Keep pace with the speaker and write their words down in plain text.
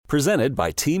Presented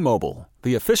by T-Mobile,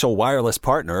 the official wireless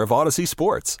partner of Odyssey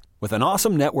Sports. With an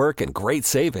awesome network and great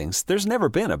savings, there's never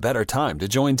been a better time to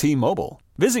join T-Mobile.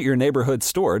 Visit your neighborhood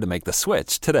store to make the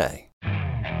switch today.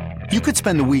 You could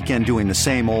spend the weekend doing the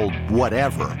same old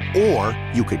whatever, or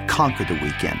you could conquer the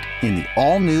weekend in the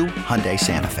all-new Hyundai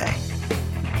Santa Fe.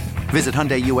 Visit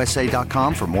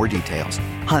HyundaiUSA.com for more details.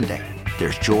 Hyundai,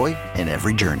 there's joy in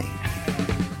every journey.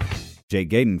 Jay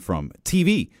Gaydon from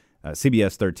TV,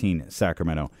 CBS 13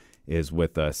 Sacramento, is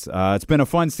with us. It's been a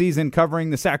fun season covering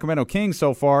the Sacramento Kings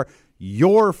so far.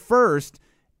 Your first,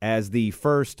 as the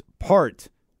first part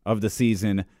of the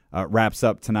season wraps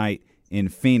up tonight in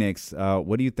Phoenix.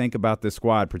 What do you think about this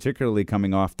squad, particularly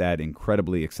coming off that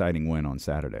incredibly exciting win on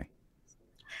Saturday?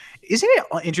 Isn't it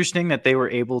interesting that they were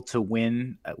able to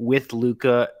win with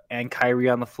Luka and Kyrie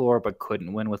on the floor, but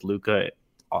couldn't win with Luka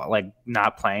like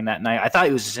not playing that night? I thought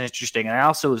it was just interesting, and I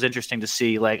also was interesting to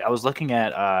see. Like I was looking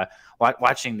at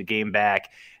watching the game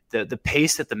back. The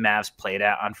pace that the Mavs played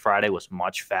at on Friday was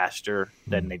much faster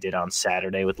than they did on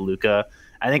Saturday with Luka.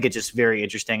 I think it's just very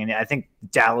interesting. And I think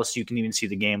Dallas, you can even see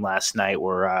the game last night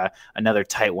where another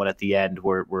tight one at the end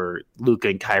where Luka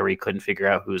and Kyrie couldn't figure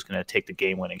out who was going to take the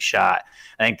game-winning shot.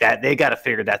 I think that they got to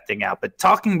figure that thing out. But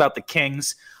talking about the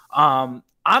Kings,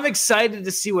 I'm excited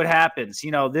to see what happens.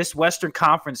 You know, this Western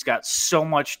Conference got so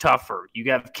much tougher. You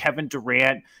have Kevin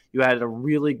Durant. You had a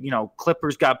really,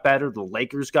 Clippers got better. The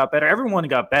Lakers got better. Everyone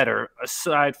got better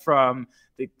aside from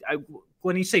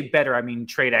when you say better, I mean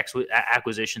trade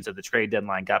acquisitions at the trade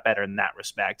deadline got better in that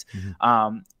respect.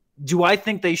 Mm-hmm. Do I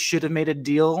think they should have made a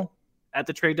deal at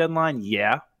the trade deadline?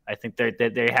 Yeah. I think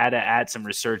they had to add some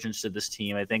resurgence to this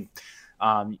team. I think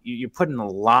you're putting a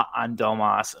lot on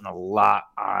Domas and a lot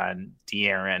on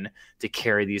De'Aaron to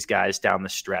carry these guys down the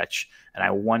stretch. And I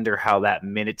wonder how that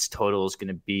minutes total is going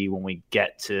to be when we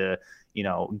get to,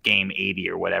 game 80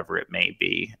 or whatever it may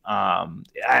be. I'm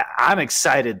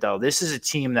excited, though. This is a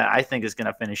team that I think is going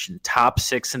to finish in top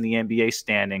 6 in the NBA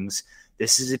standings.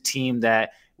 This is a team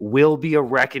that will be a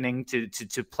reckoning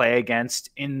to play against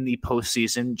in the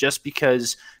postseason just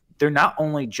because they're not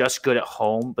only just good at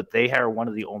home, but they are one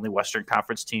of the only Western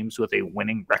Conference teams with a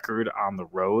winning record on the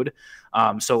road.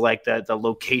 So like the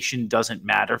location doesn't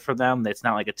matter for them. It's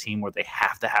not like a team where they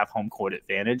have to have home court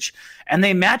advantage. And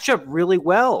they match up really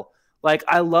well. Like,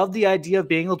 I love the idea of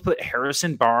being able to put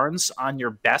Harrison Barnes on your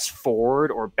best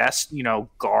forward or best,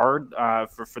 guard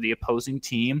for the opposing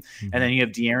team. Mm-hmm. And then you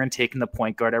have De'Aaron taking the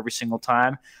point guard every single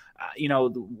time.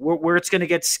 Where it's going to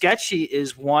get sketchy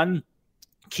is one,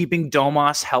 keeping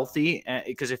Domas healthy,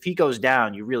 because if he goes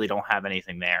down, you really don't have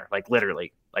anything there. Like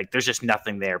literally, like there's just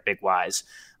nothing there big wise.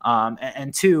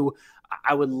 And two,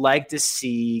 I would like to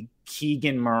see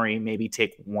Keegan Murray maybe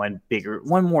take one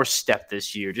more step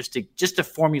this year, just to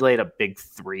formulate a big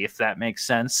three, if that makes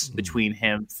sense, between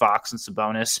him, Fox, and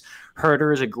Sabonis.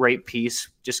 Herter is a great piece.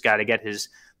 Just got to get his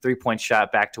 3-point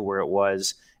shot back to where it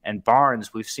was. And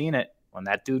Barnes, we've seen it. When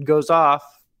that dude goes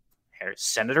off,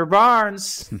 Senator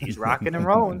Barnes, he's rocking and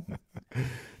rolling.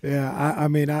 Yeah,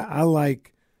 I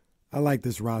like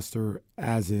this roster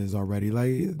as is already.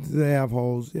 Like, they have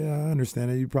holes. Yeah, I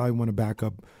understand it. You probably want to back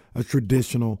up a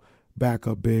traditional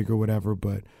backup big or whatever,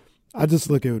 but I just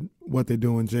look at what they're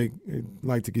doing. Jake, I'd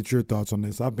like to get your thoughts on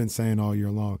this. I've been saying all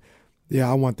year long, yeah,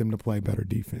 I want them to play better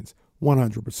defense.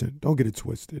 100%. Don't get it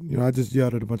twisted. I just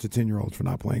yelled at a bunch of 10-year-olds for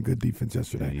not playing good defense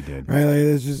yesterday. Yeah, you did. Right? Like,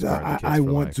 it's just I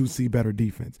want to see better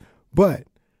defense. But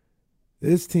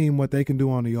this team, what they can do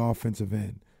on the offensive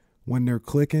end, when they're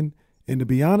clicking, and to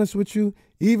be honest with you,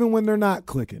 even when they're not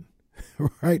clicking,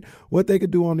 right, what they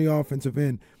could do on the offensive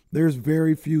end, there's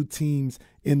very few teams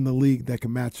in the league that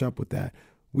can match up with that.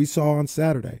 We saw on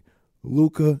Saturday,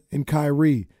 Luka and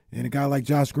Kyrie, and a guy like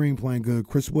Josh Green playing good,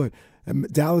 Chris Wood.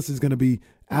 And Dallas is going to be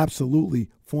absolutely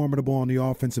formidable on the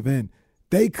offensive end.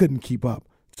 They couldn't keep up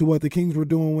to what the Kings were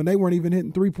doing when they weren't even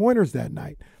hitting three-pointers that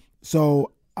night.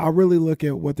 So I really look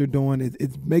at what they're doing.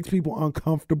 It makes people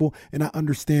uncomfortable, and I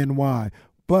understand why.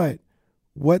 But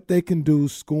what they can do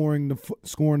scoring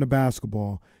the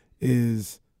basketball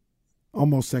is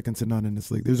almost second to none in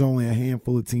this league. There's only a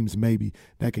handful of teams maybe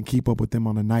that can keep up with them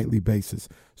on a nightly basis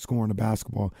scoring the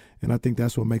basketball, and I think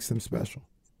that's what makes them special.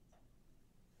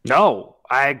 No,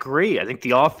 I agree. I think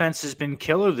the offense has been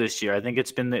killer this year. I think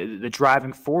it's been the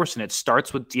driving force, and it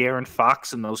starts with De'Aaron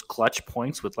Fox and those clutch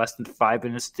points with less than 5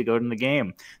 minutes to go in the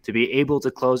game to be able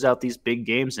to close out these big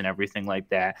games and everything like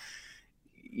that.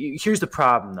 Here's the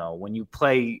problem, though. When you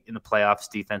play in the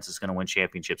playoffs, defense is going to win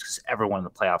championships because everyone in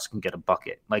the playoffs can get a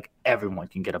bucket. Like, everyone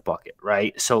can get a bucket,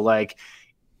 right? So, like,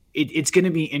 it's going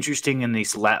to be interesting in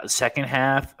this second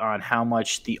half on how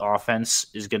much the offense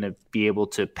is going to be able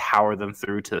to power them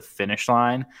through to the finish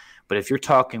line. But if you're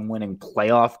talking winning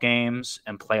playoff games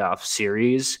and playoff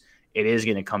series, it is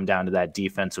going to come down to that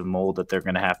defensive mold that they're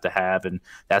going to have. And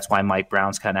that's why Mike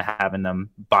Brown's kind of having them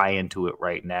buy into it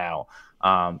right now.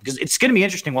 Because it's going to be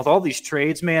interesting with all these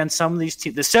trades, man. Some of these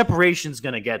teams, the separation's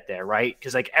going to get there, right?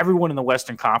 Because like everyone in the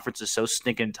Western Conference is so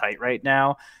stinking tight right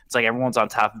now. It's like everyone's on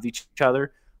top of each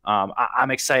other.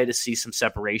 I'm excited to see some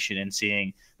separation and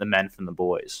seeing the men from the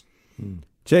boys.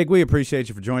 Jake, we appreciate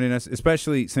you for joining us,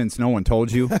 especially since no one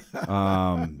told you.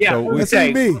 Yeah, so we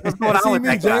see me. What's going on with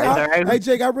that guy? Hey,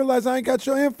 Jake, I realize I ain't got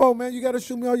your info, man. You got to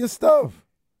shoot me all your stuff.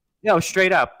 No,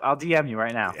 straight up. I'll DM you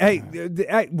right now. Hey,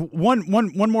 one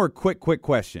more quick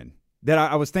question that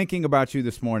I was thinking about you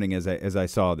this morning as I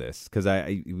saw this, because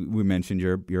we mentioned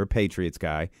you're a Patriots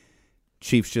guy.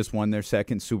 Chiefs just won their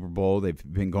second Super Bowl. They've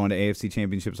been going to AFC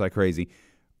championships like crazy.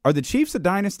 Are the Chiefs a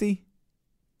dynasty?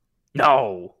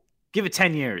 No. Give it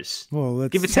 10 years. Well,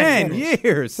 let's give it 10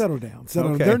 years. Settle down.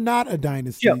 Okay. They're not a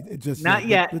dynasty. Not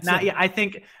yet. Not yet. I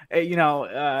think,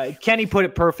 Kenny put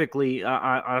it perfectly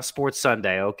on a Sports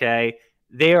Sunday, okay?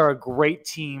 They are a great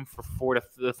team for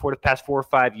the past 4 or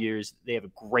 5 years. They have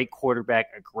a great quarterback,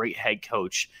 a great head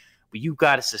coach. But you've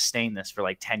got to sustain this for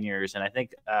like 10 years. And I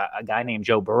think a guy named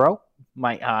Joe Burrow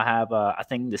might have a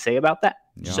thing to say about that.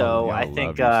 I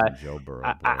think Joe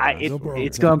Burrow,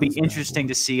 it's going to be interesting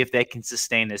to see if they can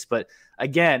sustain this. But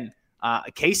again,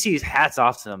 KC's hats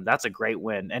off to them. That's a great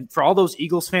win. And for all those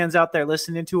Eagles fans out there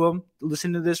listening to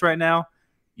this right now,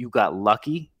 you got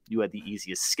lucky. You had the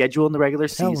easiest schedule in the regular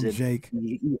season. Tell him, Jake.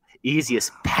 The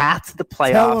easiest path to the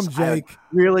playoffs. Tell him, Jake. I have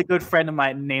a really good friend of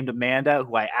mine named Amanda,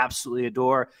 who I absolutely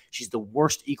adore. She's the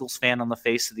worst Eagles fan on the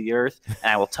face of the earth. And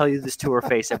I will tell you this to her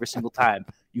face every single time.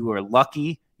 You are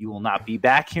lucky. You will not be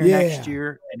back here next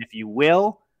year. And if you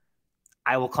will,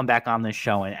 I will come back on this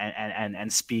show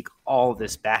and speak all of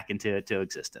this back into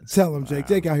existence. Tell him, Jake.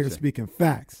 Jake out here speaking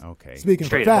facts. Okay. Speaking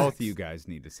Straight facts. Both of you guys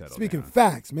need to settle Speaking down.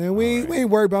 facts, man. We ain't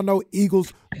worried about no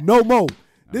Eagles no more.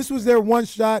 This was their one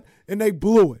shot, and they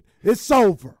blew it. It's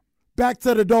over. Back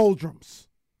to the doldrums.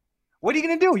 What are you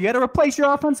going to do? You got to replace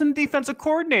your offensive and defensive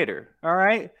coordinator, all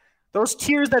right? Those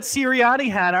tiers that Sirianni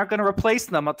had aren't going to replace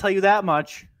them. I'll tell you that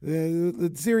much.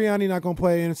 Sirianni not going to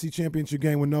play an NFC Championship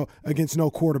game against no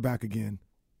quarterback again.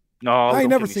 No, I ain't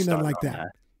never seen nothing like that.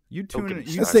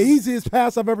 That's the easiest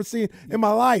pass I've ever seen in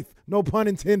my life. No pun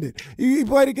intended. He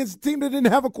played against a team that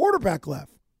didn't have a quarterback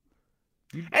left.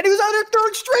 And he was on their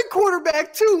third straight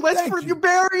quarterback, too. You're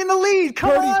burying the lead.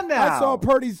 Come on now. I saw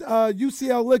Purdy's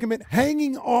UCL ligament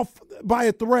hanging off by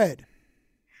a thread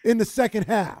in the second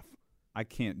half. I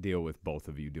can't deal with both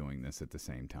of you doing this at the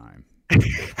same time.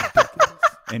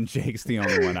 And Jake's the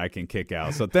only one I can kick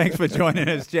out. So thanks for joining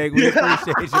us, Jake. We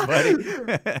appreciate you,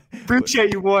 buddy.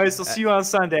 Appreciate you, boys. We'll see you on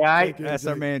Sunday, all right? That's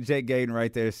our man, Jake Gayden,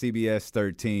 right there, CBS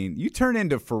 13. You turn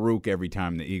into Farouk every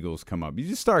time the Eagles come up. You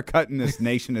just start cutting this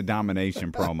Nation of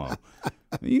Domination promo.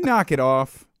 You knock it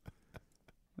off.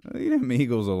 Leave them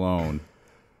Eagles alone.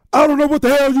 I don't know what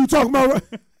the hell you talking about.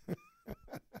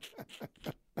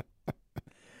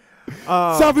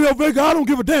 Savio Vega, I don't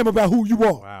give a damn about who you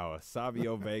are. Wow, a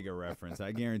Savio Vega reference.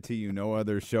 I guarantee you no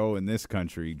other show in this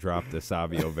country dropped a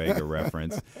Savio Vega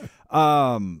reference.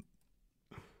 I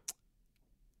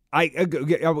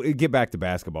get back to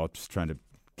basketball, just trying to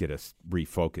get us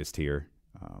refocused here.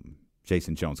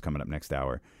 Jason Jones coming up next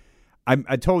hour.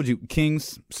 I told you,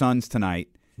 Kings, Suns tonight.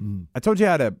 I told you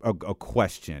I had a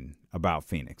question about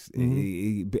Phoenix.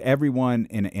 Everyone,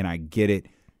 and I get it,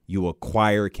 you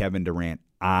acquire Kevin Durant.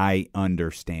 I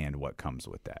understand what comes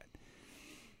with that.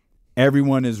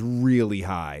 Everyone is really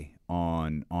high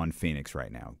on Phoenix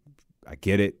right now. I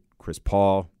get it. Chris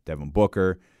Paul, Devin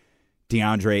Booker,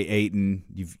 DeAndre Ayton.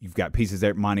 You've got pieces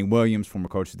there. Monty Williams, former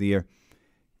coach of the year.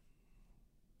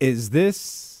 Is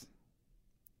this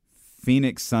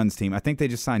Phoenix Suns team? I think they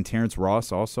just signed Terrence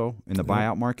Ross also in the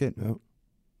buyout market. Yep.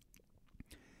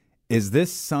 Is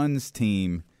this Suns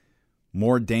team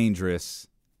more dangerous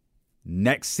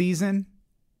next season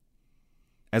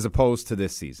as opposed to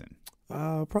this season?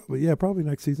 Probably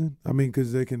next season. I mean,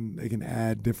 because they can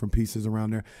add different pieces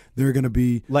around there. They're going to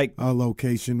be like a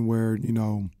location where,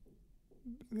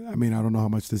 I mean, I don't know how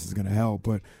much this is going to help,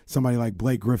 but somebody like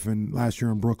Blake Griffin last year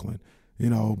in Brooklyn, it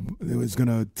was going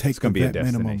to take the vet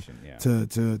minimum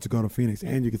to go to Phoenix,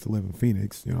 and you get to live in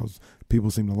Phoenix.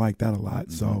 People seem to like that a lot.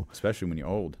 Mm-hmm. So especially when you're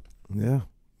old. Yeah.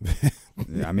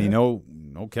 I mean, no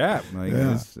cap. Like,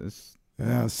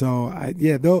 yeah. So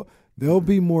they'll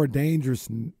be more dangerous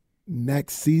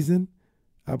next season,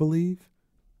 I believe.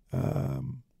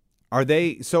 Are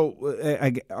they so?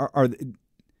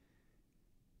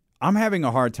 I'm having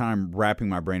a hard time wrapping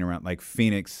my brain around like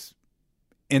Phoenix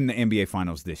in the NBA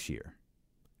Finals this year.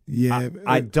 Yeah,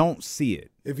 I don't see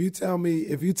it. If you tell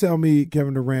me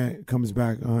Kevin Durant comes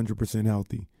back 100%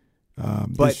 healthy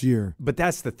this year, but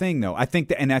that's the thing, though. I think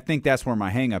that's where my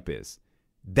hang-up is.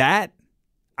 That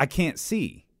I can't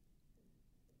see.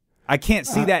 I can't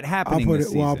see that happening this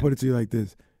season. I'll put it to you like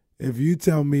this: if you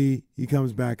tell me he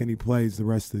comes back and he plays the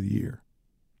rest of the year,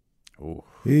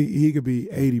 he could be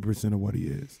 80% of what he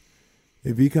is.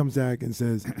 If he comes back and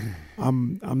says,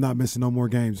 "I'm not missing no more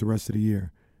games the rest of the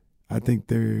year," I think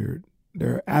they're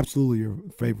absolutely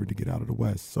a favorite to get out of the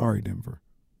West. Sorry, Denver.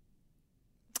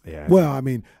 Yeah. Well, I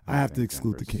mean, I have to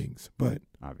exclude the Kings, but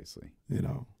obviously,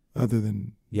 other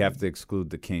than you have to exclude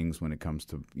the Kings when it comes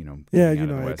to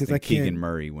because I can't. Keegan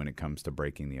Murray when it comes to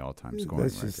breaking the all-time scoring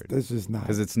record. That's just not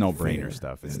because it's no-brainer fair.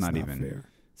 stuff. It's not even fair.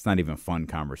 It's not even fun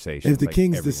conversation. If the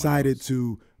Kings decided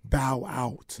to bow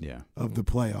out of the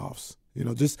playoffs,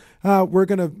 just we're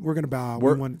gonna bow out.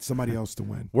 We want somebody else to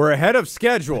win. We're ahead of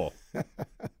schedule.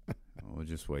 We'll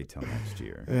just wait till next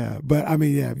year. Yeah, but I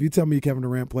mean, if you tell me Kevin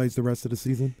Durant plays the rest of the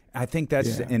season, I think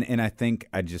that's and I think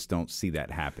I just don't see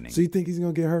that happening. So you think he's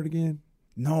gonna get hurt again?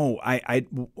 No, I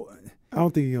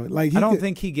don't think I don't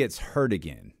think he gets hurt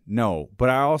again. No, but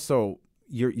I also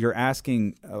you're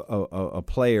asking a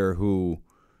player who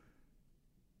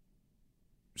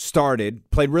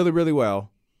played really, really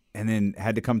well, and then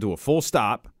had to come to a full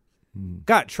stop,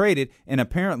 got traded, and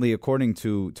apparently, according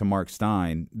to Mark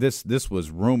Stein, this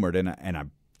was rumored, and I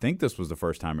think this was the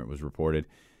first time it was reported.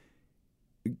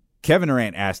 Kevin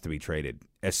Durant asked to be traded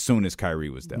as soon as Kyrie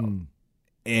was dealt.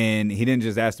 And he didn't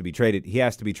just ask to be traded. He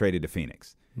asked to be traded to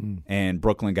Phoenix. And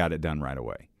Brooklyn got it done right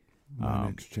away.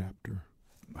 Next chapter.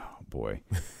 Oh, boy.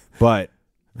 But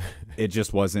it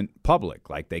just wasn't public.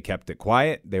 Like, they kept it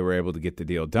quiet. They were able to get the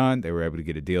deal done. They were able to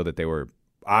get a deal that they were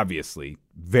obviously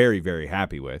very, very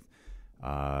happy with.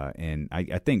 And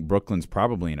I think Brooklyn's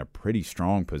probably in a pretty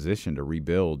strong position to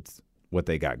rebuild what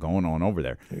they got going on over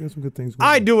there. They got some good things going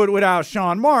on. I do it without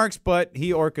Sean Marks, but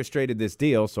he orchestrated this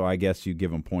deal, so I guess you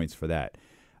give him points for that.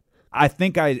 I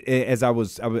think as I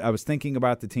was thinking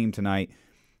about the team tonight,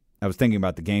 I was thinking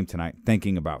about the game tonight,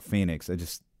 thinking about Phoenix. I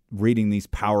just reading these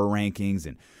power rankings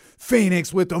and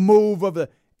Phoenix with the move of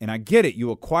and I get it.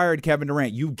 You acquired Kevin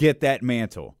Durant. You get that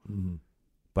mantle.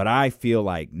 But I feel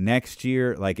like next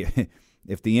year, like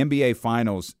if the NBA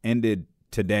Finals ended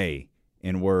today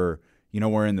and we're in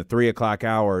the 3:00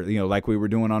 hour, like we were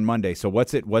doing on Monday. So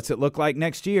what's it look like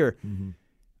next year?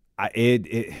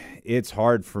 It's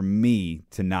hard for me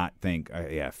to not think,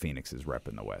 Phoenix is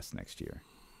repping the West next year.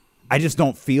 I just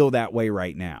don't feel that way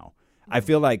right now. I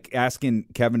feel like asking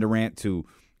Kevin Durant to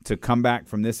come back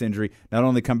from this injury, not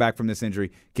only come back from this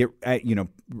injury, get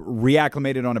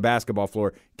reacclimated on a basketball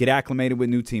floor, get acclimated with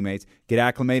new teammates, get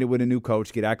acclimated with a new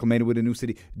coach, get acclimated with a new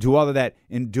city, do all of that,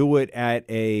 and do it at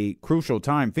a crucial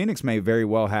time. Phoenix may very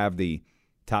well have the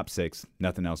top 6.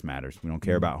 Nothing else matters. We don't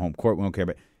care about home court. We don't care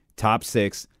about top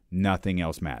 6. Nothing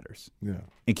else matters. Yeah.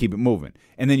 And keep it moving.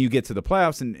 And then you get to the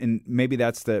playoffs, and maybe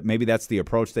that's the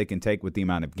approach they can take with the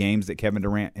amount of games that Kevin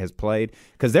Durant has played.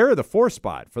 Because they're in the 4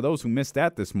 spot. For those who missed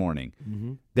that this morning,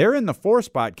 they're in the 4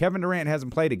 spot. Kevin Durant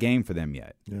hasn't played a game for them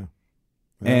yet. Yeah.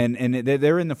 And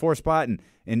they're in the 4 spot,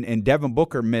 and Devin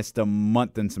Booker missed a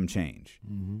month and some change.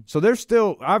 So they're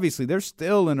still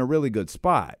in a really good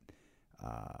spot.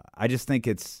 I just think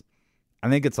it's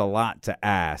a lot to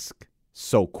ask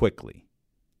so quickly.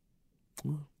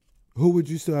 Who would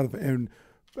you still have? And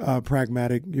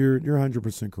pragmatic, you're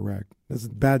 100% correct. That's a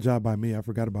bad job by me. I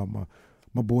forgot about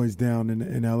my boys down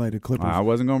in L.A., the Clippers. I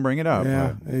wasn't going to bring it up.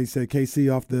 Yeah, he said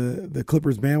KC off the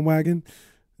Clippers bandwagon.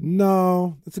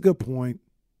 No, that's a good point.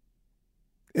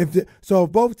 If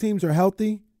both teams are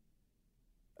healthy,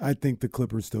 I think the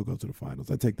Clippers still go to the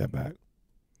finals. I take that back.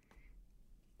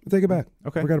 I take it back.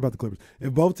 Okay. I forgot about the Clippers.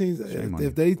 If both teams,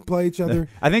 if they play each other.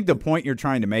 I think the point you're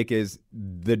trying to make is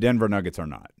the Denver Nuggets are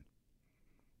not.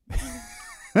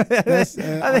 I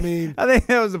think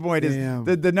that was the point. Is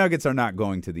the Nuggets are not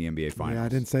going to the NBA Finals. Yeah, I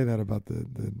didn't say that about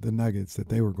the Nuggets, that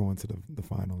they were going to the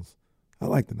finals. I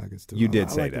like the Nuggets, too. You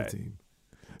did say like that. Their team.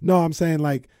 No, I'm saying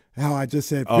like how I just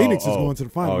said Phoenix is going to the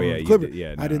finals. Oh, yeah, Clippers.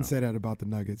 I didn't say that about the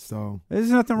Nuggets. So there's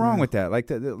nothing wrong with that. Like,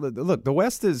 look, the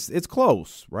West it's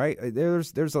close, right?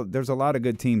 There's a lot of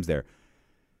good teams there.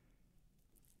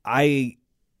 I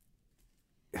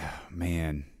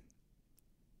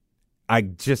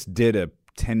just did a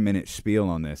 10-minute spiel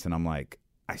on this, and I'm like,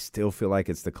 I still feel like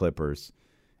it's the Clippers.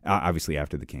 Obviously,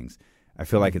 after the Kings, I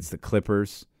feel like it's the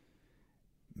Clippers.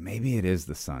 Maybe it is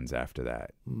the Suns after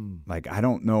that. Like, I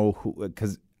don't know who,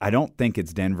 because I don't think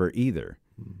it's Denver either.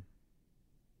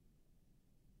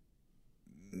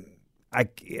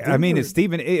 I mean,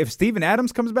 if Steven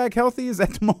Adams comes back healthy, is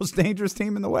that the most dangerous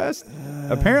team in the West?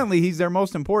 Apparently, he's their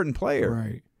most important player.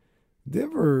 Right.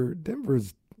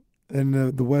 Denver's,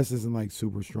 and the West isn't like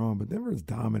super strong, but Denver's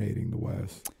dominating the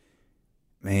West.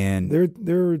 Man,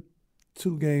 they're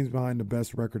 2 games behind the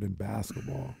best record in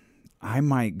basketball. I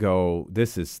might go.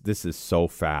 This is so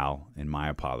foul, and my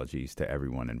apologies to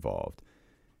everyone involved.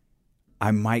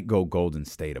 I might go Golden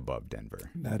State above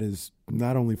Denver. That is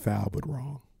not only foul but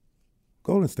wrong.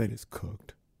 Golden State is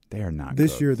cooked. They are not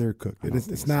this cooked. year. They're cooked.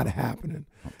 It's not happening.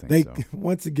 They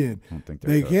once again,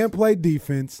 they cooked. can't play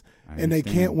defense, and they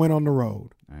can't win on the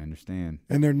road. I understand.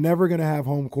 And they're never going to have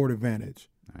home court advantage.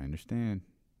 I understand.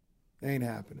 Ain't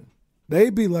happening.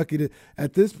 They'd be lucky to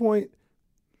at this point.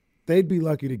 They'd be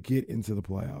lucky to get into the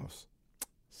playoffs.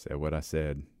 Said what I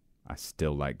said. I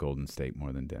still like Golden State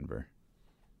more than Denver.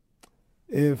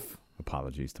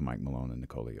 Apologies to Mike Malone and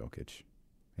Nikola Jokic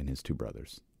and his 2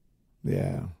 brothers.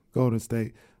 Yeah, Golden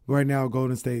State. Right now,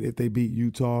 Golden State, if they beat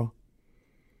Utah,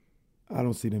 I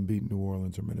don't see them beating New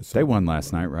Orleans or Minnesota. They won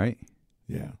last night, right?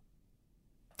 Yeah.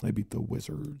 They beat the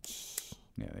Wizards.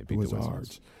 Yeah, they beat the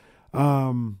Wizards.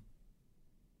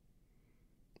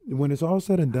 When it's all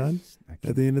said and done,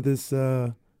 at the end of this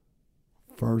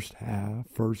first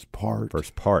part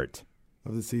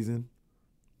of the season,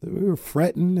 we were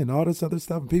fretting and all this other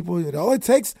stuff. And people, it only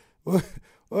takes...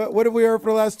 What have we heard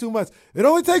for the last 2 months? It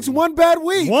only takes one bad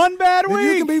week. One bad week.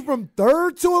 You can be from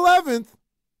 3rd to 11th. That's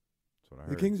what I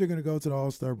heard. The Kings are going to go to the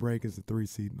All-Star break as the 3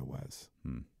 seed in the West.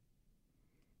 And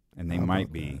they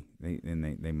might be.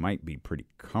 They might be pretty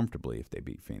comfortably if they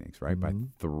beat Phoenix, right? By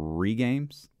 3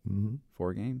 games,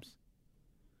 4 games.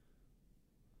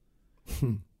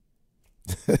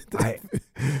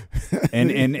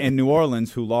 And New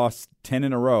Orleans, who lost 10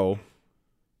 in a row,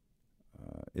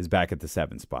 is back at the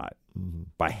 7th spot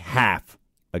by half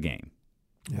a game.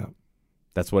 Yeah,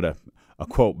 that's what a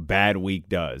quote bad week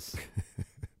does.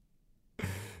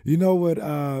 You know what?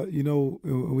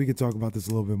 We could talk about this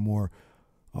a little bit more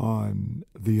on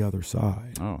the other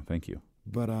side. Oh, thank you.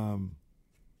 But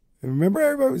remember,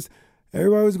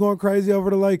 everybody was going crazy over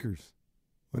the Lakers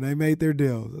when they made their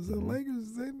deals. I said,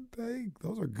 Lakers,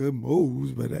 those are good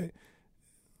moves, but they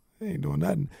ain't doing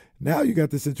nothing. Now you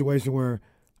got this situation where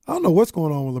I don't know what's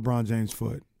going on with LeBron James'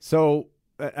 foot. So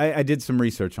I did some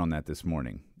research on that this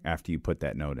morning after you put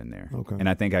that note in there. Okay. And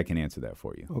I think I can answer that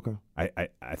for you. Okay. I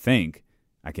think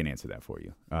I can answer that for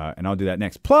you. And I'll do that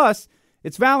next. Plus,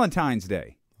 it's Valentine's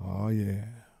Day. Oh, yeah.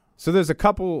 So there's a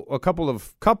couple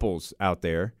of couples out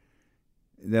there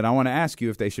that I want to ask you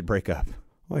if they should break up.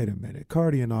 Wait a minute.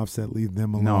 Cardi and Offset, leave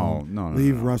them alone. No.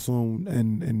 Leave Russell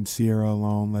and Sierra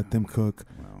alone. Let them cook.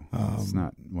 Well, that's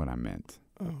not what I meant.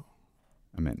 Oh.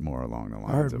 I meant more along the lines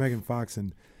I heard of Megan Fox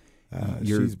and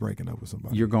she's breaking up with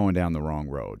somebody. You're going down the wrong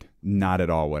road. Not at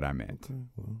all what I meant. Okay,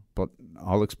 well. But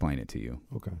I'll explain it to you.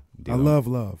 Okay. Deal? I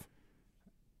love.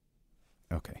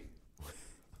 Okay.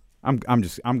 I'm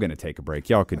going to take a break.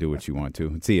 Y'all can do what you want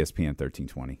to. It's ESPN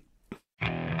 1320.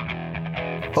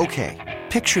 Okay,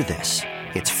 picture this.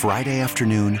 It's Friday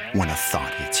afternoon when a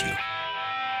thought hits you.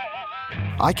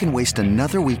 I can waste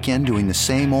another weekend doing the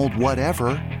same old whatever,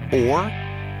 or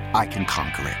I can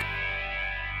conquer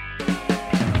it.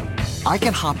 I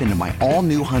can hop into my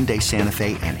all-new Hyundai Santa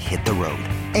Fe and hit the road.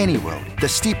 Any road. The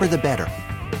steeper, the better.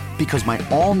 Because my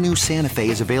all-new Santa Fe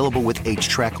is available with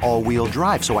H-Track all-wheel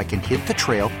drive, so I can hit the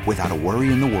trail without a worry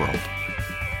in the world.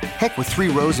 Heck, with 3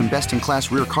 rows and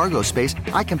best-in-class rear cargo space,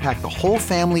 I can pack the whole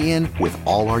family in with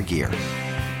all our gear.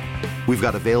 We've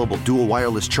got available dual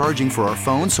wireless charging for our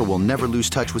phones, so we'll never lose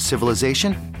touch with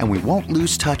civilization, and we won't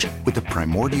lose touch with the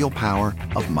primordial power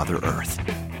of Mother Earth.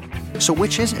 So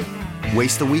which is it?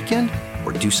 Waste the weekend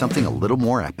or do something a little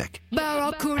more epic?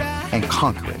 And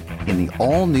conquer it in the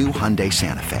all-new Hyundai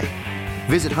Santa Fe.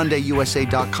 Visit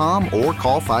HyundaiUSA.com or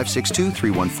call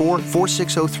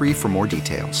 562-314-4603 for more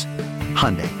details.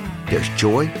 Hyundai, there's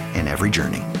joy in every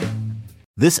journey.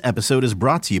 This episode is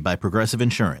brought to you by Progressive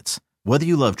Insurance. Whether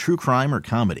you love true crime or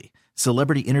comedy,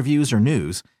 celebrity interviews or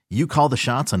news, you call the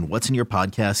shots on what's in your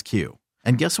podcast queue.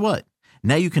 And guess what?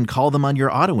 Now you can call them on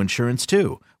your auto insurance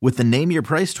too with the Name Your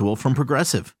Price tool from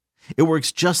Progressive. It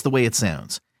works just the way it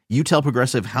sounds. You tell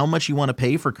Progressive how much you want to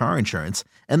pay for car insurance,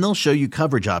 and they'll show you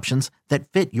coverage options that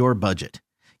fit your budget.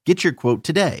 Get your quote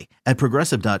today at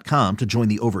Progressive.com to join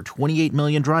the over 28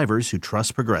 million drivers who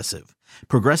trust Progressive.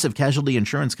 Progressive Casualty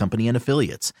Insurance Company and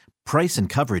Affiliates. Price and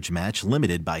coverage match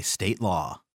limited by state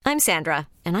law. I'm Sandra,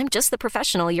 and I'm just the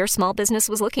professional your small business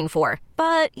was looking for.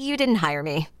 But you didn't hire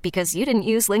me because you didn't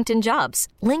use LinkedIn Jobs.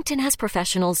 LinkedIn has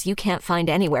professionals you can't find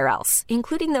anywhere else,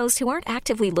 including those who aren't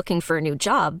actively looking for a new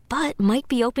job, but might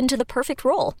be open to the perfect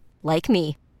role, like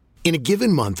me. In a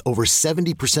given month, over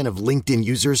 70% of LinkedIn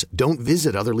users don't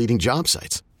visit other leading job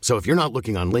sites. So if you're not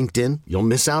looking on LinkedIn, you'll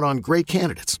miss out on great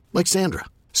candidates like Sandra.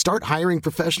 Start hiring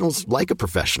professionals like a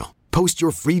professional. Post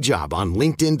your free job on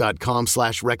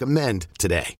linkedin.com/recommend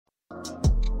today.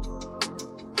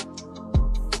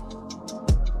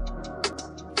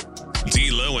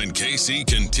 D'Lo and KC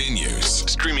continues,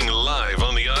 streaming live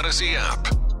on the Odyssey app.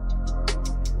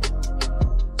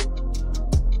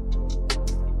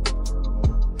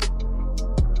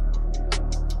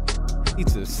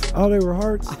 Pizzas. Oh, they were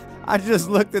hearts? I just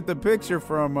looked at the picture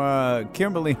from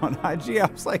Kimberly on IG. I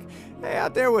was like, hey,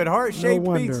 out there with heart-shaped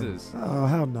pizzas. Oh,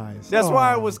 how nice. That's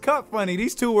why it was cut funny.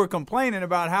 These two were complaining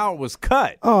about how it was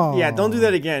cut. Oh. Yeah, don't do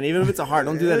that again. Even if it's a heart,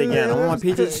 don't do that again. I want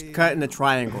my pizza cut in a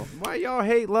triangle. Why y'all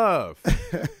hate love?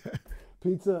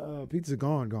 Pizza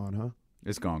gone, huh?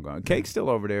 It's gone. Cake's still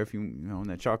over there if you know,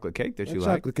 that chocolate cake that you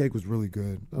like. Chocolate cake was really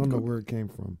good. I don't know where it came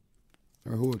from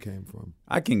or who it came from.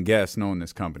 I can guess, knowing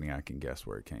this company, I can guess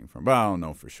where it came from, but I don't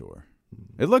know for sure.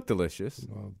 It looked delicious.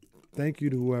 Well, thank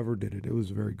you to whoever did it. It was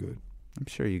very good. I'm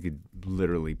sure you could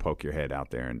literally poke your head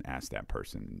out there and ask that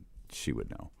person. She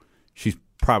would know. She's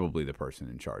probably the person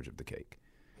in charge of the cake.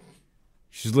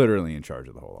 She's literally in charge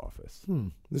of the whole office.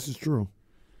 This is true.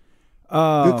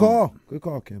 Good call,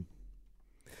 Kim.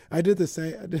 I did the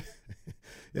same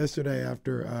yesterday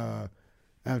after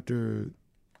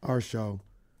our show.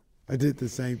 I did the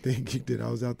same thing you did. I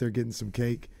was out there getting some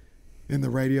cake, and the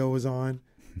radio was on.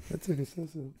 I took a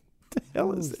sense of, What the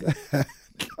hell is that?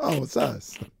 Oh, it's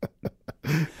us.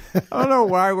 I don't know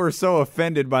why we're so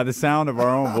offended by the sound of our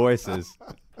own voices.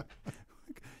 What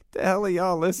the hell are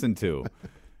y'all listening to?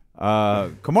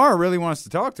 Kamara really wants to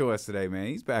talk to us today, man.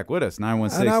 He's back with us.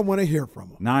 916. And I want to hear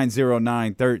from him.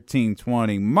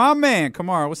 909-1320. My man,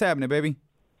 Kamara, what's happening, baby?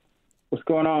 What's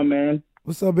going on, man?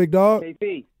 What's up, big dog?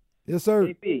 KP. Yes, sir.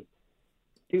 KP.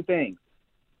 Two things.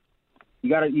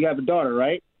 You have a daughter,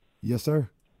 right? Yes, sir.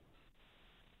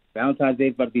 Valentine's Day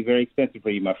is about to be very expensive for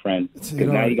you, my friend.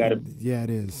 Now you got to. Yeah, it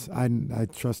is. I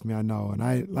trust me. I know, and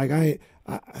I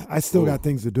still got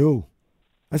things to do.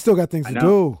 I still got things to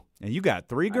do. And you got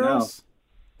 3 girls?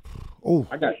 Oh,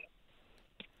 I got.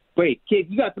 Wait, kid,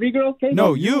 you got 3 girls? Kid?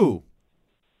 No, you.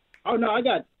 Oh no, I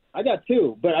got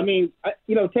 2. But I mean,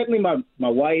 technically my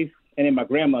wife and then my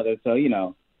grandmother. So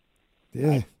yeah.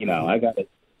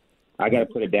 I got to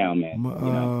put it down, man.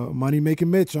 Money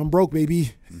making Mitch. I'm broke,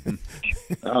 baby.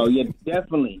 Oh yeah,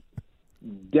 definitely.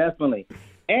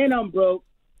 And I'm broke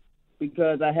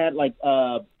because I had like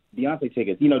Beyonce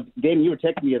tickets. Damon, you were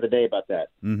texting me the other day about that.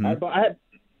 Mm-hmm.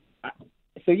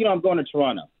 I'm going to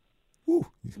Toronto.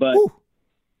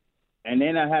 And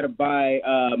then I had to buy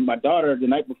my daughter the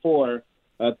night before.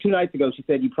 2 nights ago, she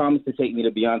said, "You promised to take me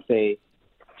to Beyonce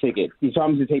tickets. You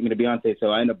promised to take me to Beyonce." So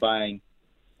I ended up buying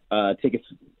tickets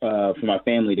for my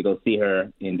family to go see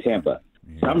her in Tampa.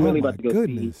 Yeah. So I'm really about to go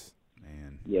see.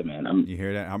 Man. Yeah, man. You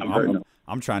hear that?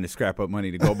 I'm trying to scrap up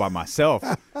money to go by myself.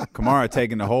 Kamara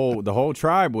taking the whole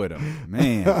tribe with him.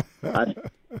 Man.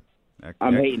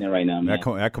 I'm hating it right now, man.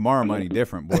 That Kamara money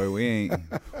different, boy. We ain't.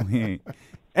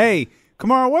 Hey,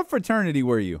 Kamara, what fraternity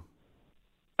were you?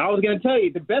 I was going to tell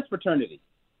you the best fraternity.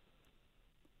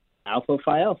 Alpha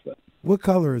Phi Alpha. What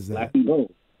color is that? Black and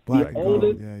gold. Black and gold.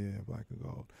 Yeah, black and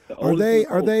gold.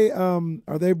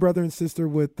 Are they brother and sister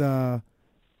with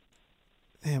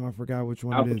damn, I forgot which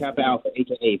one Alpha it is. Kappa Alpha,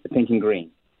 AKA the pink and green.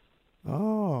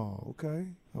 Oh, okay.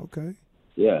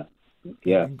 Yeah.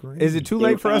 Is it too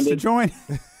late for us to join?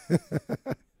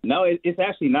 No, it's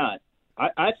actually not.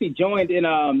 I actually joined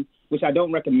in which I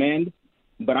don't recommend,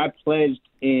 but I pledged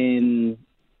in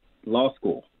law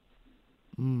school.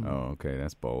 Oh, okay,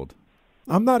 that's bold.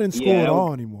 I'm not in school at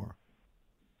all anymore.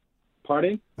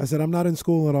 Pardon? I said I'm not in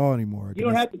school at all anymore. You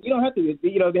don't have to.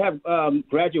 They have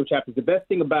graduate chapters. The best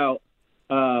thing about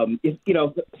is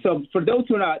So for those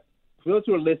who are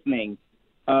listening,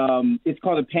 it's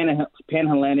called a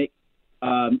Pan-Hellenic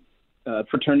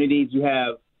fraternities. You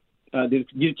have there's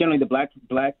generally the black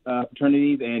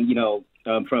fraternities, and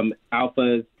from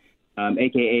alphas,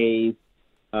 AKAs,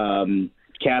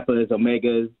 kappas,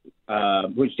 omegas,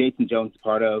 which Jason Jones is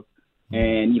part of,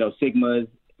 and sigmas,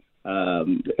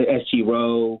 SG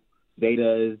Rho,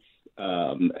 zetas,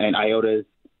 and iotas.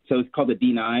 So it's called the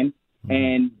D9,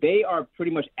 and they are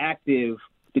pretty much active.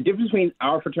 The difference between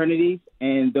our fraternities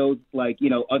and those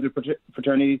other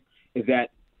fraternities is that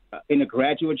in the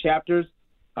graduate chapters,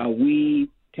 we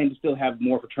tend to still have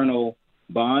more fraternal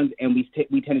bonds, and we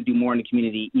tend to do more in the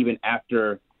community even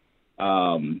after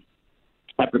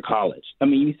college. I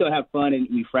mean, we still have fun and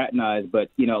we fraternize, but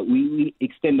we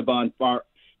extend the bond far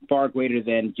greater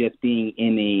than just being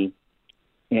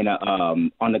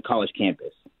on the college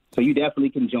campus. So you definitely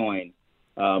can join,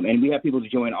 and we have people to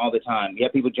join all the time. We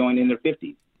have people join in their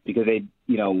 50s because they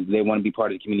want to be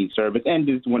part of the community service and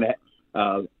just want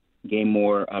to gain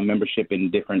more membership in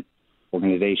different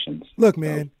organizations. Look,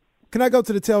 man. Can I go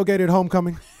to the tailgate at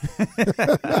homecoming?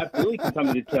 Absolutely, can come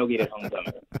to the tailgate at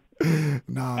homecoming.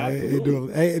 Nah,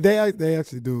 they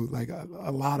actually do. Like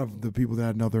a lot of the people that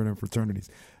I know, they're in fraternities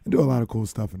and do a lot of cool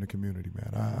stuff in the community,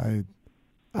 man.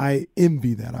 I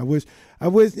envy that. I wish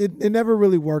it never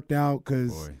really worked out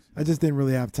because I just didn't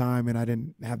really have time and I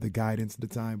didn't have the guidance at the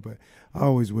time. But I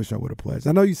always wish I would have pledged.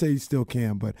 I know you say you still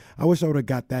can, but I wish I would have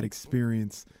got that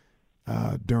experience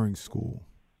during school.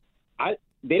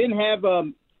 They didn't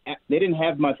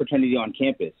have my fraternity on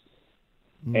campus,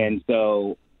 and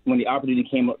so when the opportunity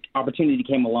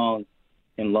came along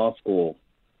in law school,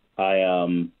 I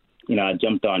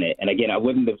jumped on it. And again, it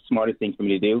wasn't the smartest thing for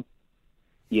me to do,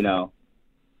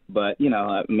 but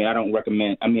I mean, I don't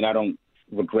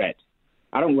regret.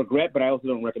 I don't regret, but I also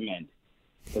don't recommend.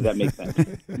 Does that make sense?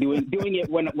 doing it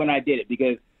when I did it,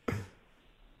 because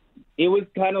it was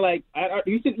kind of like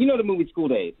the movie School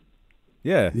Days.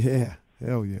 Yeah. Yeah.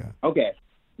 Hell yeah. Okay.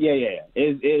 Yeah.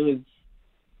 It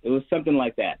was something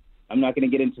like that. I'm not going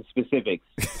to get into specifics,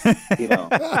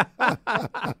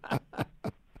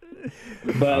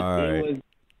 But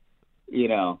It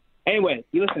was, Anyway,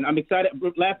 listen, I'm excited.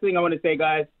 Last thing I want to say,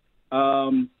 guys,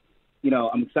 I'm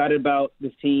excited about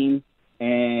this team.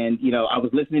 And, I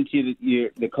was listening to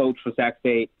the coach for Sac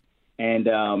State, and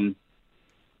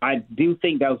I do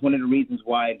think that was one of the reasons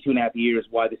why in 2.5 years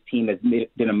why this team has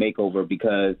been a makeover,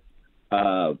 because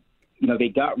they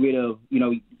got rid of,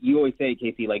 you always say,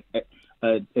 Casey, like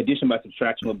addition by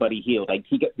subtraction with Buddy Hield. Like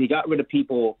they got rid of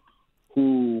people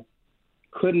who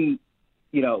couldn't,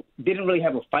 didn't really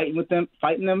have a fighting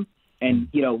them, and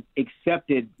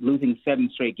accepted losing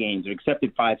 7 straight games or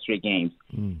accepted 5 straight games,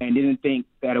 and didn't think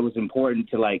that it was important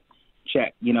to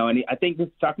check. And I think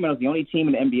Sacramento is the only team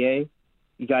in the NBA.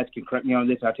 You guys can correct me on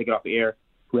this. I'll take it off the air.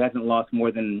 Who hasn't lost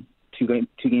more than two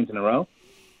games in a row?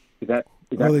 Is that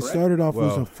well, they started off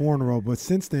losing 4 in a row, but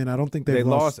since then, I don't think they've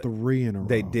lost 3 in a row.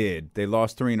 They did. They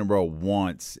lost 3 in a row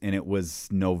once, and it was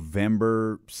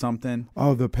November something.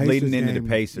 Oh, the Pacers leading game, into the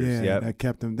Pacers. Yeah, that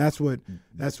kept them. That's what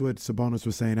Sabonis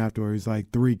was saying afterwards. He's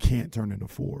like 3 can't turn into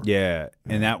 4. Yeah,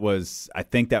 and I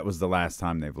think that was the last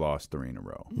time they've lost 3 in a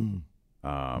row.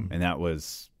 And that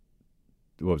was.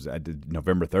 What was that?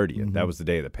 November 30th. Mm-hmm. That was the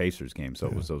day of the Pacers game. So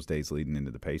it was those days leading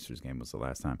into the Pacers game was the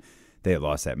last time they had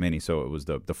lost that many. So it was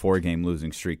the 4-game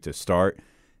losing streak to start,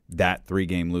 that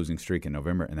 3-game losing streak in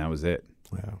November, and that was it.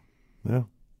 Wow. Yeah.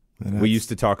 We used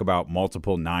to talk about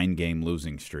multiple 9-game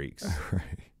losing streaks. Right.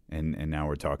 And now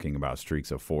we're talking about streaks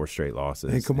of 4 straight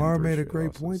losses. And Kamara made a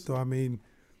great point, though. I mean,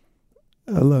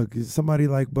 look, somebody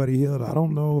like Buddy Hield, I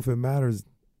don't know if it matters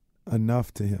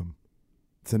enough to him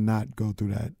to not go through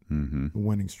that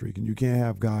winning streak. And you can't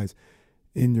have guys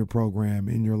in your program,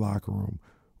 in your locker room,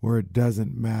 where it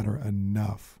doesn't matter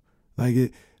enough.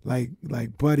 Like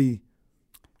Buddy,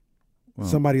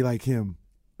 somebody like him,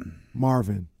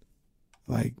 Marvin,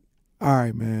 all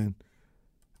right, man,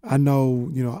 I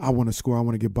know, I want to score, I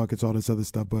want to get buckets, all this other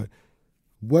stuff, but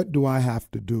what do I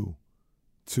have to do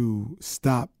to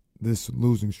stop this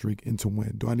losing streak and to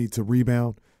win? Do I need to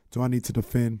rebound? Do I need to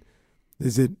defend?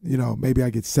 Is it, maybe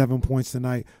I get 7 points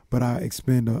tonight, but I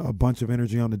expend a bunch of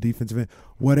energy on the defensive end?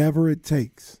 Whatever it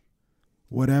takes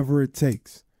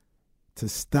to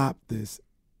stop this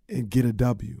and get a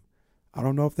W. I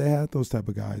don't know if they had those type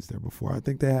of guys there before. I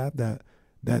think they have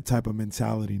that type of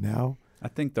mentality now. I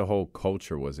think the whole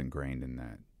culture was ingrained in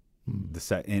that.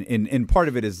 And part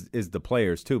of it is the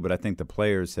players too, but I think the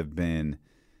players have been –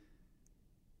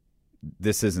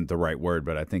 this isn't the right word,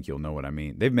 but I think you'll know what I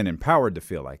mean. They've been empowered to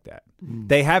feel like that.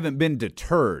 They haven't been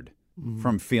deterred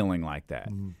from feeling like that.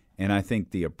 And I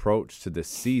think the approach to this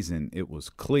season, it was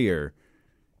clear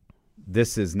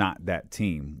this is not that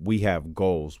team. We have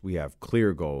goals. We have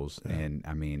clear goals. Yeah. And,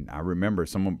 I mean, I remember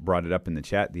someone brought it up in the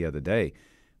chat the other day,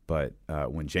 but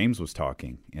when James was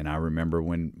talking, and I remember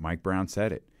when Mike Brown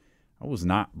said it, I was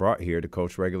not brought here to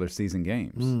coach regular season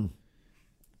games.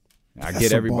 I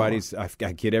get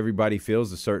everybody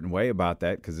feels a certain way about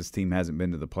that because this team hasn't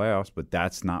been to the playoffs, but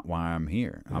that's not why I'm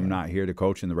here. I'm not here to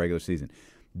coach in the regular season.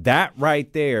 That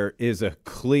right there is a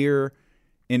clear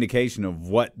indication of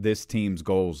what this team's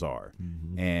goals are.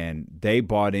 And they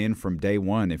bought in from day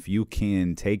one. If you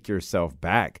can take yourself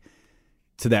back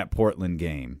to that Portland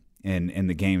game and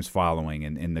the games following,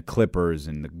 and the Clippers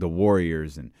and the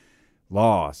Warriors, and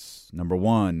loss, number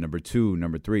 1, number 2,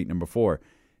 number 3, number 4.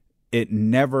 It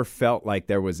never felt like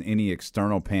there was any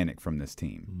external panic from this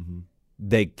team. Mm-hmm.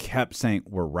 They kept saying,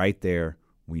 we're right there.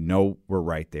 We know we're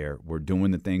right there. We're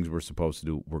doing the things we're supposed to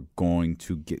do. We're going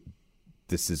to get –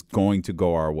 this is going to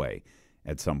go our way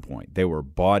at some point. They were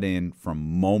bought in from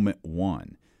moment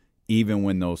one, even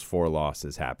when those 4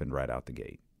 losses happened right out the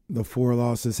gate. The 4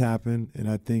 losses happened, and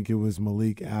I think it was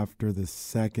Malik after the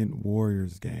second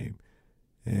Warriors game.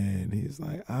 And he's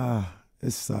like,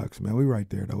 it sucks, man. We right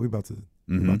there, though. We about to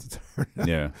turn it.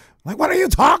 Yeah. Like, what are you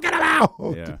talking about?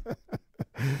 Yeah.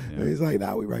 And he's like,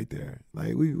 nah, we right there.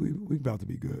 Like, we about to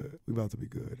be good. We about to be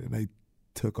good. And they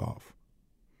took off.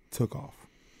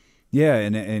 Yeah,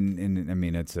 and I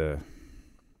mean, it's a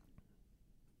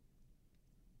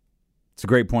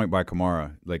great point by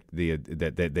Kamara, like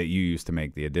that you used to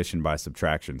make, the addition by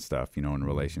subtraction stuff, in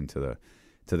relation to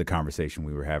the conversation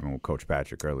we were having with Coach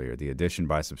Patrick earlier. The addition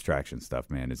by subtraction stuff,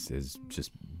 man, is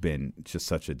just been just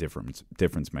such a difference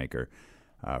maker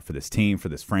for this team, for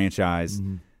this franchise,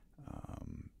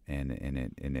 and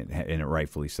it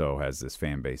rightfully so has this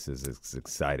fan base as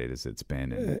excited as it's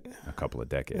been in a couple of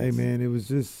decades. Hey, man, it was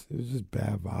just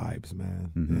bad vibes,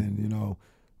 man. And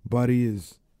Buddy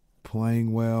is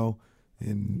playing well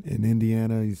in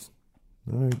Indiana. He's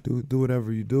all right, do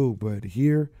whatever you do, but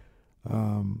here.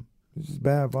 It's just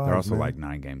bad vibes. They're also man. like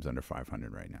 9 games under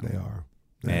 500 right now. They are.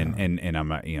 And I'm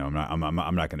not,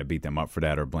 I'm not going to beat them up for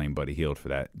that or blame Buddy Hield for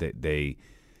that. They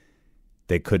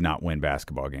could not win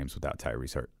basketball games without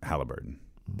Tyrese Halliburton.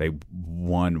 They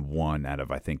won 1 out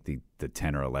of, I think, the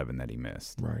 10 or 11 that he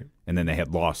missed. Right. And then they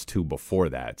had lost 2 before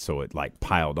that, so it like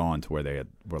piled on to where they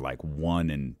were like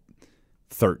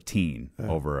 1-13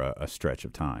 over a stretch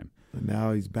of time. And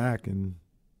now he's back, and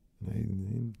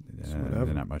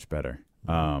they're not much better.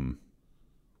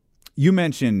 You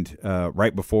mentioned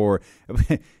right before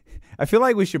I feel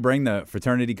like we should bring the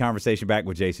fraternity conversation back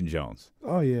with Jason Jones.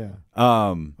 Oh, yeah.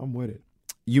 I'm with it.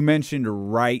 You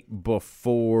mentioned right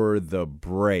before the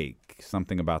break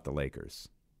something about the Lakers.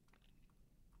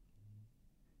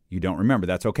 You don't remember.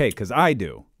 That's okay, because I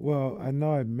do. Well, I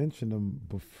know I mentioned them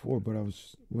before, but I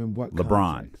was in what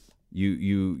LeBron. context?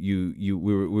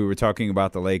 We were talking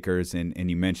about the Lakers, and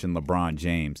you mentioned LeBron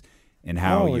James and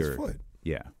how his foot.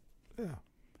 Yeah. Yeah.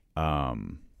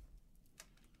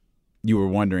 You were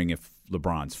wondering if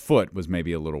LeBron's foot was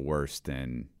maybe a little worse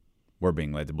than we're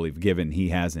being led to believe, given he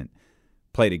hasn't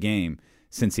played a game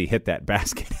since he hit that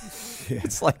basket.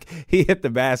 It's like he hit the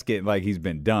basket like he's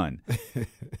been done.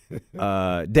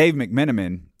 Dave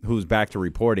McMenamin, who's back to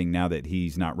reporting now that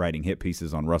he's not writing hit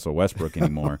pieces on Russell Westbrook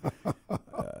anymore,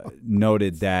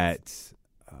 noted that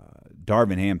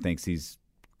Darvin Ham thinks he's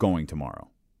going tomorrow,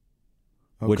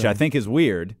 which I think is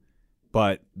weird.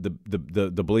 But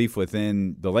the belief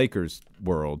within the Lakers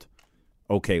world,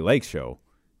 OK Lake Show,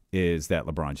 is that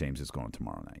LeBron James is going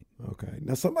tomorrow night. Okay.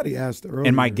 Now, somebody asked earlier.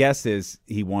 And my guess is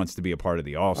he wants to be a part of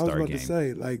the All-Star game. I was about to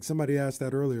say, like, somebody asked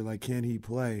that earlier, like, can he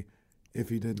play if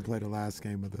he didn't play the last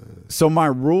game of the – So my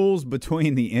rules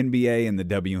between the NBA and the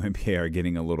WNBA are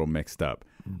getting a little mixed up.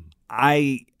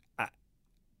 I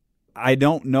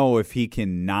don't know if he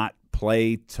can not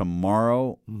play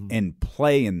tomorrow and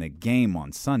play in the game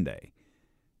on Sunday,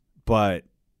 but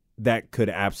that could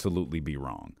absolutely be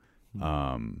wrong.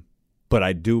 But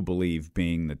I do believe,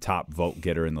 being the top vote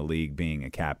getter in the league, being a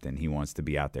captain, he wants to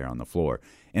be out there on the floor.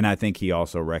 And I think he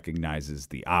also recognizes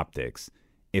the optics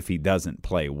if he doesn't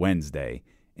play Wednesday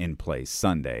and plays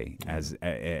Sunday, as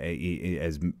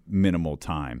minimal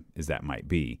time as that might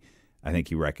be. I think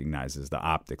he recognizes the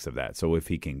optics of that. So if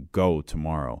he can go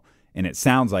tomorrow, and it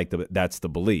sounds like that's the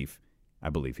belief, I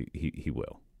believe he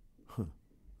will.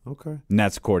 Okay. And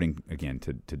that's according, again,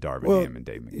 to Darvin Ham and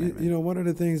Dave McMenamin. You know, one of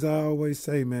the things I always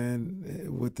say, man,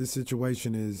 with this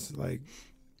situation is, like,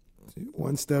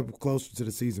 one step closer to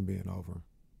the season being over.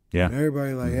 Yeah. And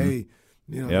everybody like, hey,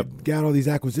 you know, got all these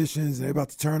acquisitions, and they're about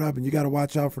to turn up, and you got to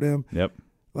watch out for them. Yep.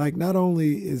 Like, not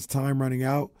only is time running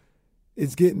out,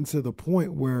 it's getting to the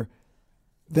point where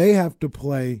they have to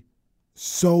play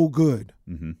so good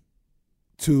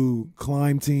to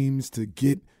climb teams, to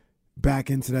get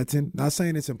back into that 10. Not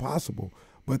saying it's impossible,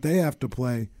 but they have to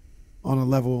play on a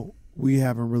level we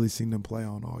haven't really seen them play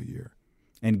on all year.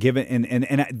 And given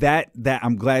and that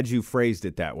I'm glad you phrased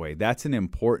it that way. That's an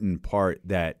important part,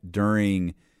 that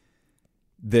during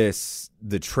the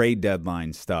trade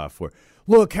deadline stuff, where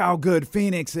look how good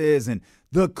Phoenix is, and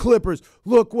the Clippers,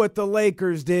 look what the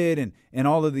Lakers did, and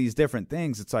all of these different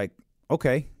things. It's like,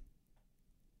 okay,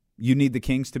 you need the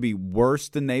Kings to be worse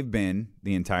than they've been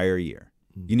the entire year.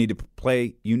 You need to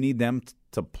play. You need them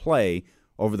to play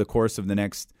over the course of the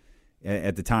next,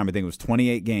 at the time, I think it was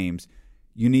 28 games,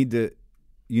 you need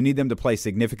them to play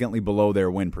significantly below their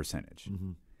win percentage.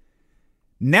 Mm-hmm.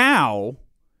 Now,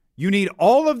 you need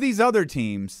all of these other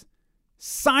teams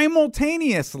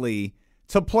simultaneously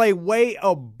to play way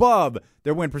above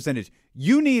their win percentage.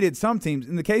 You needed some teams,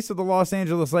 in the case of the Los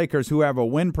Angeles Lakers, who have a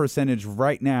win percentage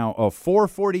right now of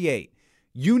 448,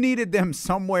 you needed them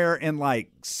somewhere in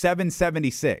like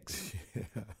 776.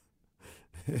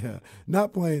 Yeah.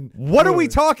 Not playing. What are we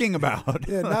talking about?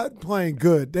 Yeah, not playing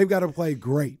good. They've got to play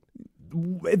great.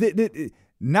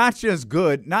 Not just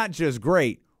good, not just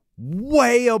great,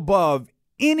 way above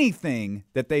anything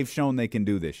that they've shown they can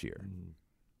do this year.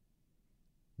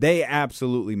 They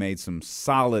absolutely made some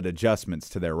solid adjustments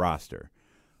to their roster,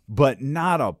 but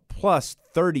not a plus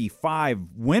 35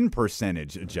 win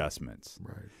percentage adjustments.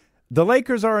 Right. The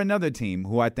Lakers are another team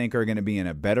who I think are going to be in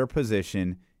a better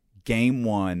position game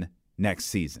one next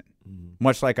season,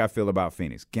 much like I feel about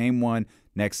Phoenix. Game one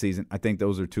next season, I think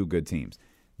those are two good teams.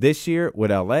 This year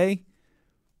with L.A.,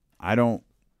 I don't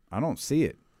see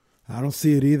it. I don't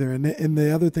see it either. And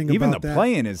the other thing even about the that,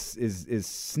 play-in is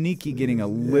sneaky, getting a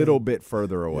little bit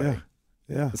further away.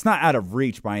 Yeah. It's not out of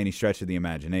reach by any stretch of the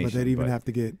imagination. But they'd even have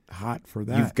to get hot for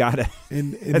that. You've got to.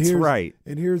 And that's right.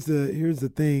 And here's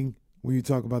the thing when you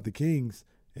talk about the Kings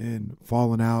and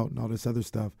falling out and all this other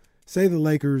stuff. Say the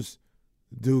Lakers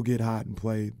do get hot and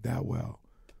play that well.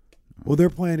 Well, they're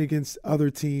playing against other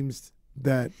teams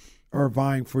that are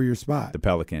vying for your spot. The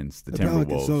Pelicans, the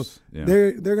Timberwolves. So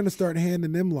they're going to start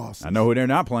handing them losses. I know who they're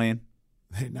not playing.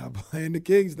 They're not playing the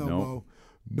Kings no more.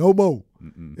 No more.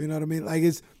 You know what I mean? Like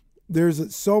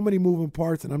there's so many moving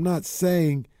parts, and I'm not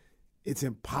saying it's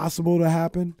impossible to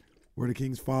happen where the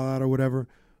Kings fall out or whatever,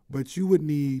 but you would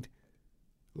need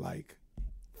like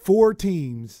 4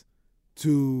 teams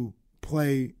to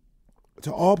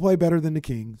all play better than the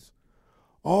Kings,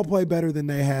 all play better than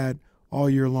they had all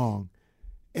year long,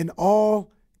 and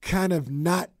all kind of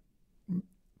not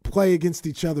play against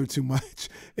each other too much.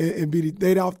 And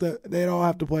they'd all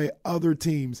have to play other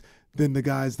teams than the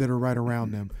guys that are right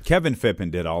around them. Kevin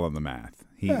Fippen did all of the math.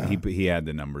 He had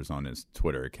the numbers on his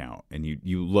Twitter account, and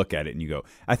you look at it and you go,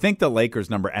 I think the Lakers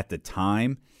number at the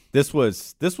time, this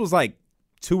was like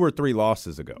 2 or 3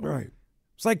 losses ago. Right.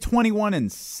 It's like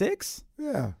 21-6.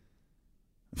 Yeah.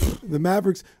 The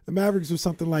Mavericks was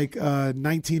something like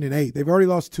 19-8. They've already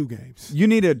lost 2 games. You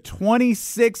need a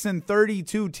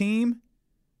 26-32 team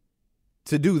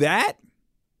to do that?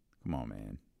 Come on,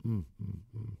 man.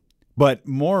 Mm-hmm. But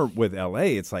more with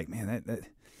LA, it's like, man,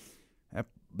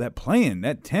 that play-in,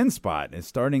 that 10 spot is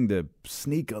starting to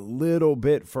sneak a little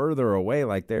bit further away.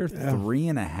 Like they're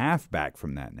 3.5 back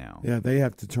from that now. Yeah, they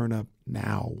have to turn up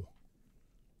now.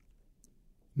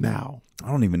 I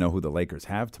don't even know who the Lakers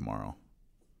have tomorrow.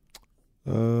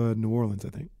 New Orleans, I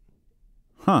think.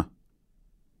 Huh.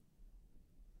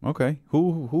 Okay.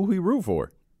 Who he root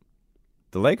for?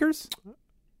 The Lakers?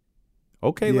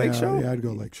 Okay, Lake Show? Yeah, I'd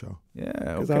go Lake Show. Yeah,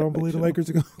 because I don't believe the Lakers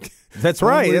are going to That's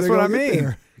right. That's what I mean.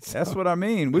 There, so. That's what I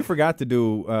mean. We forgot to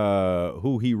do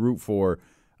who he root for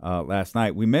last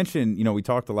night. We mentioned, we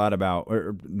talked a lot about,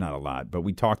 or not a lot, but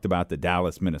we talked about the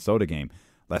Dallas-Minnesota game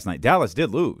last night. Dallas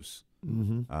did lose,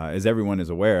 as everyone is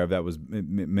aware of. That was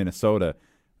Minnesota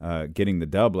getting the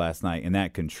dub last night, and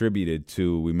that contributed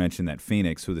to, we mentioned that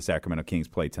Phoenix, who the Sacramento Kings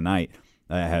play tonight,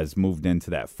 has moved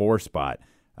into that 4 spot.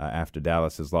 After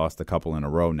Dallas has lost a couple in a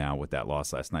row now with that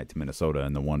loss last night to Minnesota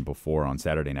and the one before on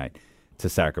Saturday night to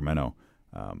Sacramento.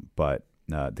 But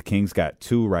the Kings got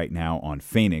 2 right now on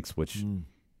Phoenix, which,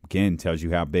 again, tells you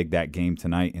how big that game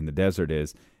tonight in the desert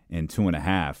is, and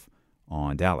 2.5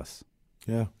 on Dallas.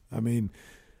 Yeah, I mean,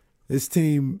 this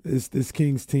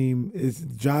Kings team,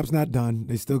 job's not done.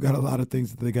 They still got a lot of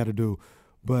things that they got to do,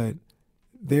 but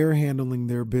they're handling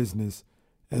their business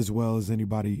as well as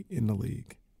anybody in the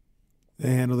league.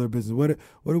 They handle their business. What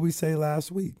did we say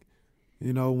last week?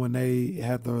 When they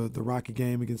had the Rocky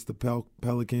game against the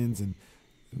Pelicans and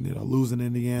losing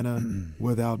Indiana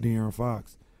without De'Aaron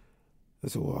Fox. I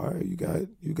said, well, all right,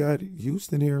 you got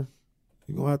Houston here.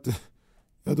 You're gonna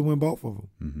have to win both of them.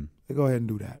 Mm-hmm. They go ahead and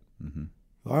do that. Mm-hmm.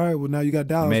 All right, well now you got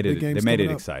Dallas. They made it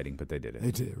exciting, but they did it.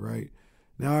 They did, right.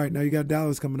 Now, all right, now you got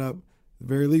Dallas coming up. At the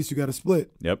very least, you got to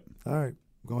split. Yep. All right,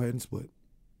 go ahead and split.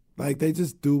 Like they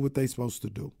just do what they're supposed to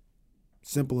do.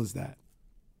 Simple as that.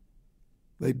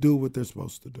 They do what they're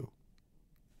supposed to do.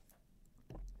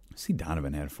 See,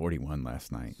 Donovan had 41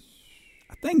 last night.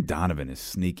 I think Donovan is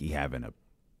sneaky having a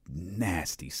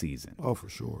nasty season. Oh, for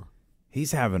sure.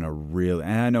 He's having a real –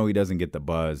 and I know he doesn't get the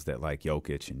buzz that like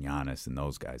Jokic and Giannis and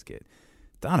those guys get.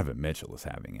 Donovan Mitchell is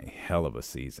having a hell of a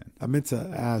season. I meant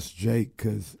to ask Jake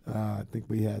because I think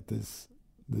we had this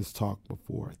talk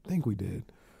before. I think we did.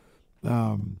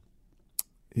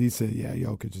 He said, yeah,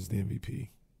 Jokic is the MVP.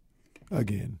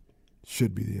 Again,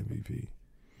 should be the MVP.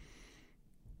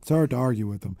 It's hard to argue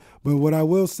with him. But what I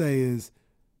will say is,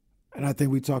 and I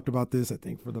think we talked about this, I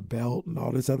think for the belt and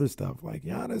all this other stuff, like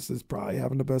Giannis is probably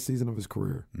having the best season of his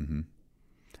career. Mm-hmm.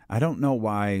 I don't know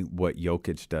why what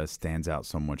Jokic does stands out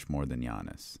so much more than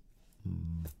Giannis.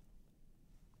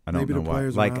 I don't know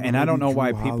why. And I don't know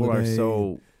why people are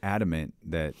so adamant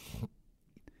that.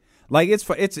 Like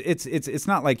it's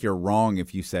not like you're wrong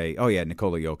if you say, oh yeah,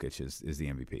 Nikola Jokic is the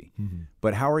MVP. Mm-hmm.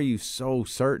 But how are you so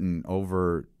certain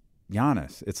over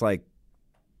Giannis? It's like,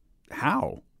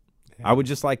 how? Yeah. I would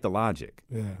just like the logic.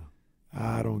 Yeah,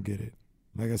 I don't get it.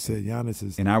 Like I said, Giannis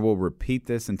is. And I will repeat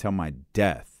this until my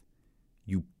death.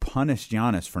 You punished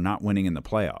Giannis for not winning in the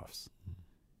playoffs.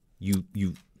 You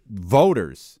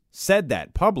voters said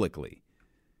that publicly.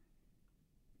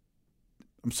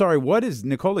 I'm sorry, what is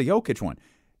Nikola Jokic won?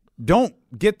 Don't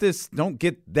get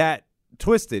that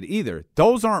twisted either.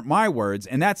 Those aren't my words,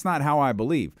 and that's not how I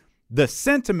believe. The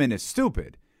sentiment is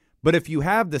stupid. But if you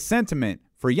have the sentiment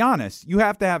for Giannis, you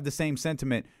have to have the same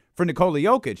sentiment for Nikola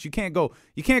Jokic. You can't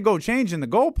go changing the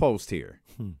goalpost here.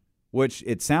 Which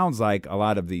it sounds like a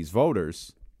lot of these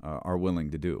voters are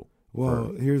willing to do.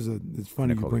 Well, it's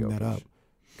funny you bring that up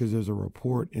because there's a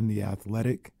report in The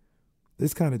Athletic.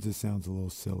 This kind of just sounds a little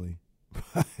silly.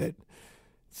 But it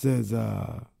says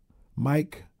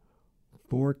Mike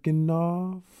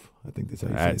Vorkunov. I think that's how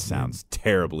you say it. That sounds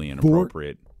terribly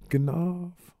inappropriate.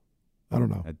 Vorkunov? I don't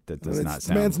know. That does not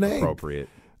sound appropriate.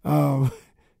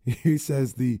 He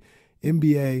says the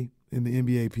NBA and the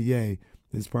NBAPA,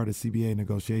 as part of CBA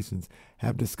negotiations,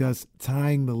 have discussed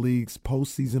tying the league's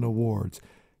postseason awards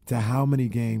to how many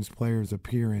games players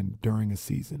appear in during a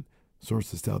season,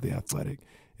 sources tell The Athletic.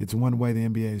 It's one way the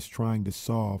NBA is trying to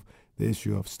solve the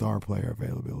issue of star player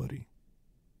availability.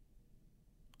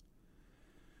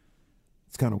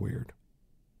 It's kind of weird.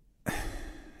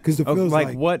 Because it feels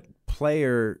like what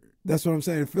player? That's what I'm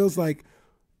saying. It feels like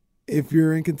if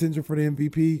you're in contention for the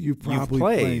MVP, you probably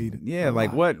played. Yeah,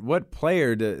 like what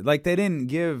player? They didn't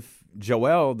give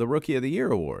Joel the Rookie of the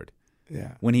Year award.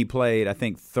 Yeah, when he played, I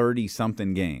think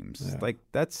 30-something games. Yeah. Like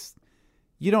that's,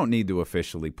 you don't need to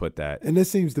officially put that. And this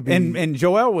seems to be. And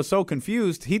Joel was so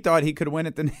confused, he thought he could win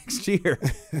it the next year.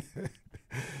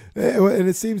 And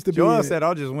it seems to be. Joel said,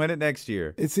 "I'll just win it next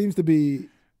year." It seems to be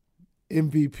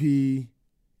MVP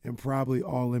and probably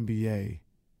All NBA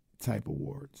type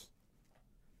awards.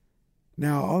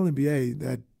 Now, All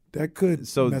NBA, that could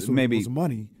mess with people's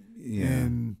money. Yeah.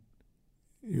 And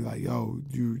you're like, yo,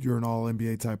 you're an All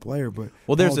NBA type player, but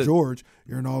George,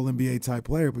 you're an All NBA type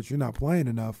player, but you're not playing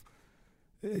enough.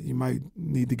 You might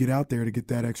need to get out there to get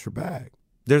that extra bag.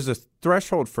 There's a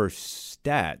threshold for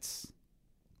stats.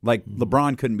 Like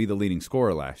LeBron couldn't be the leading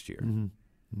scorer last year.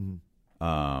 Mm-hmm.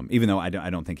 Mm-hmm. Even though I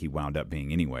don't think he wound up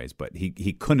being anyways, but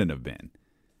he couldn't have been.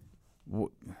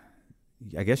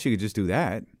 I guess you could just do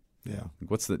that. Yeah.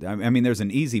 I mean, there's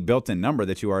an easy built-in number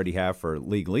that you already have for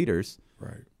league leaders.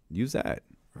 Right. Use that.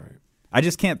 Right. I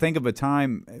just can't think of a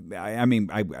time. I mean,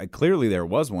 clearly there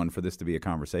was one for this to be a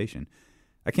conversation.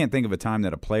 I can't think of a time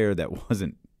that a player that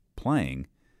wasn't playing.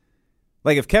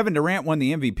 Like if Kevin Durant won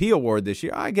the MVP award this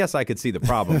year, I guess I could see the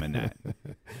problem in that.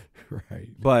 Right.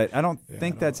 But I don't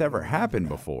think that's ever happened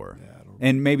before. Yeah,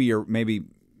 and maybe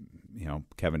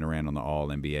Kevin Durant on the All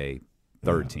NBA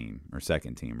third team or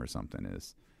second team or something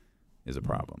is a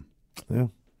problem. Yeah.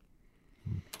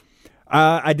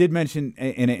 I did mention,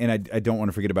 and I don't want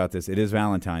to forget about this. It is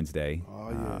Valentine's Day,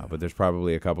 but there's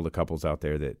probably a couple of couples out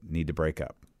there that need to break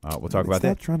up. We'll talk about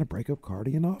that. Trying to break up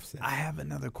Cardi and Offset. I have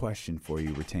another question for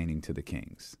you retaining to the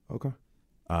Kings. Okay.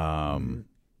 I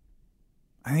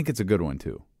think it's a good one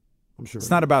too. I'm sure it's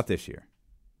not about this year.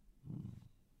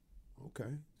 Okay.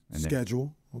 And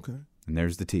schedule. Okay. And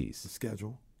there's the tease. The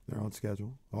schedule. They're on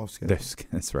schedule. Off schedule.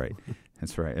 That's right.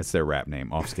 That's right. That's their rap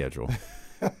name. Off schedule.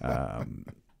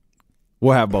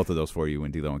 We'll have both of those for you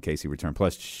when D'Lo and Casey return.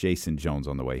 Plus, Jason Jones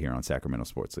on the way here on Sacramento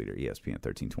Sports Leader, ESPN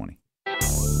 1320.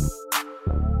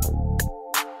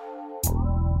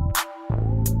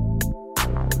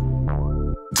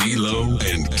 D'Lo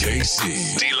and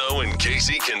KC. D'Lo and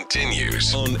Casey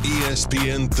continues on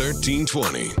ESPN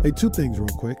 1320. Hey, two things real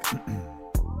quick.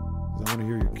 I want to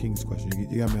hear your Kings question.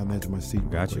 You got me on the edge of my seat.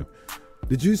 Got you.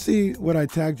 Did you see what I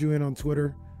tagged you in on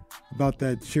Twitter about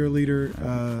that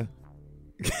cheerleader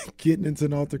getting into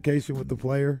an altercation with the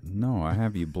player? No, I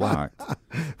have you blocked.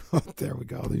 There we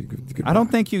go. I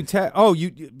don't think you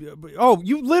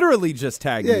you literally just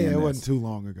tagged me. Yeah, in it this. wasn't too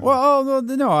long ago. Well,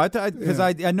 no, because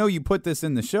I know you put this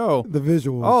in the show. The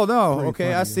visual. Oh no, okay,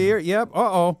 funny, I see her. Yep.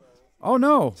 Oh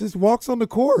no. Just walks on the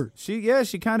court. She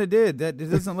kind of did. That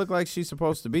it doesn't look like she's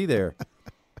supposed to be there.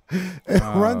 And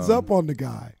runs up on the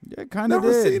guy. Yeah, kind of.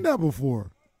 Never seen that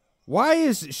before. Why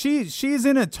is she's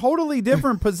in a totally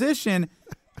different position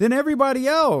than everybody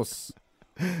else?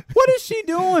 What is she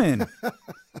doing?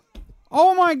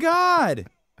 Oh my God.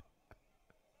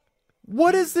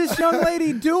 What is this young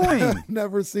lady doing?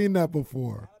 Never seen that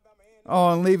before.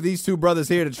 Oh, and leave these two brothers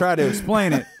here to try to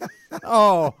explain it.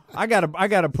 Oh, I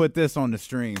gotta put this on the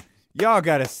stream. Y'all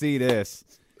gotta see this.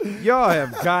 Y'all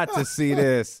have got to see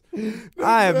this.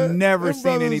 I have never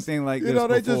seen anything like this before.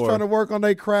 They just trying to work on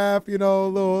their craft.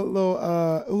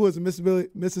 Little who was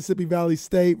it, Mississippi Valley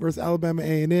State versus Alabama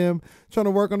A&M, trying to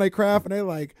work on their craft, and they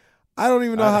like, I don't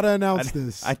even know how to announce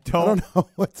this. I don't know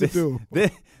what to do.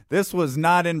 This was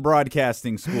not in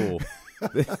broadcasting school.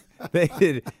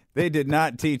 They did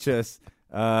not teach us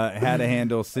how to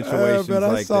handle situations like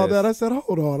this. I saw that. I said,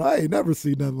 hold on, I ain't never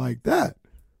seen nothing like that.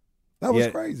 That was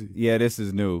crazy. Yeah, this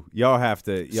is new. Y'all have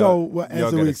to.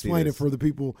 As we explain it for the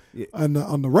people on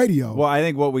the radio. Well, I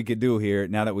think what we could do here,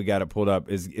 now that we got it pulled up,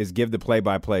 is give the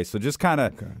play-by-play. So just kind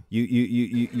of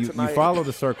you follow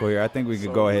the circle here. I think we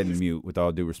could go ahead and mute, with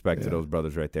all due respect to those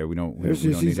brothers right there. We don't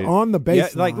she's need on the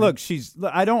baseline. Look,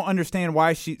 I don't understand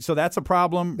why she. So that's a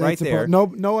problem right there.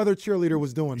 No other cheerleader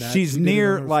was doing that. She's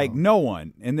near no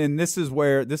one, and then this is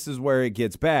where it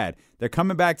gets bad. They're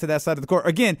coming back to that side of the court.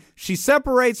 Again, she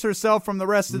separates herself from the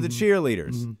rest of the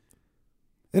cheerleaders.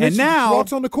 Mm-hmm. And now she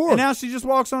walks on the court. And now she just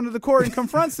walks onto the court and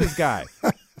confronts this guy.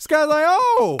 This guy's like,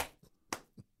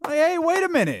 hey, wait a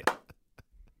minute.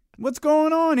 What's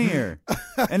going on here?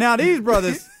 And now these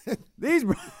brothers,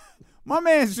 my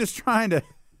man's just trying to.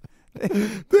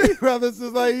 These brothers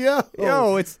is like, I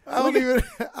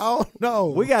don't know.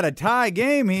 We got a tie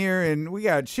game here, and we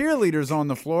got cheerleaders on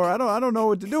the floor. I don't know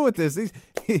what to do with this.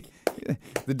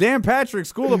 The Dan Patrick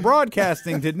School of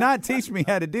Broadcasting did not teach me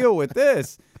how to deal with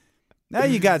this. Now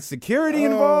you got security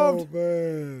involved.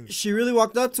 Man. She really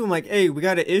walked up to him like, hey, we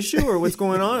got an issue or what's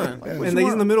going on? And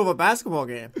he's in the middle of a basketball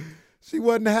game. She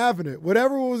wasn't having it.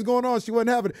 Whatever was going on, she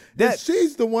wasn't having it. And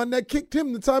she's the one that kicked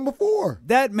him the time before.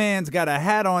 That man's got a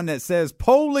hat on that says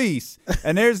police,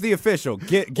 and there's the official.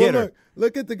 Get her.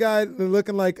 Look at the guy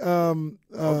looking like the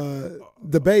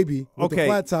baby with the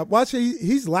flat top. Watch,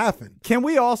 he's laughing. Can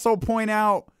we also point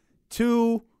out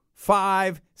 2,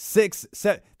 5, 6,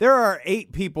 7? There are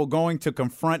 8 people going to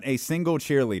confront a single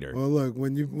cheerleader. Well, look,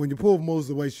 when you pull Moses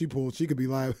the way she pulled, she could be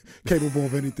capable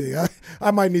of anything.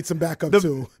 I might need some backup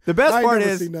too. The best part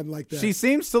is like she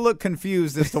seems to look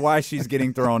confused as to why she's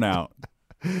getting thrown out.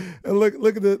 And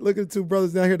look at the two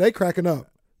brothers down here. They cracking up.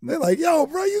 They're like, yo,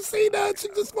 bro, you see that? She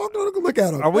just walked on. Look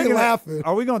at them. They laughing.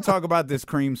 Are we going to talk about this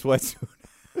cream sweatsuit?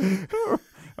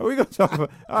 Are we going to talk about?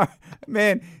 All right,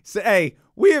 man, hey,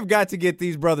 we have got to get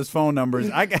these brothers' phone numbers.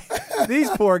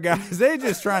 These poor guys. They're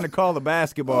just trying to call the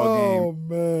basketball game. Oh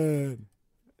man,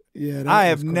 yeah. I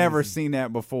have never seen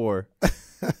that before.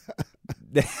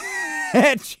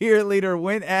 That cheerleader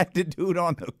went at the dude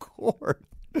on the court.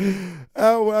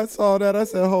 I saw that. I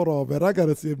said, hold on, man. I got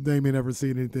to see if Damien ever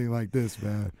seen anything like this,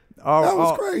 man. That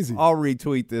was crazy. I'll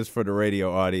retweet this for the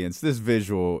radio audience. This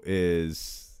visual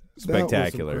is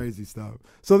spectacular. That was some crazy stuff.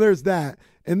 So there's that.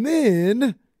 And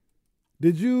then,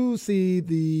 did you see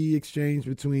the exchange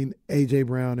between A.J.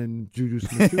 Brown and Juju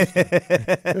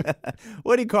Smith-Schuster?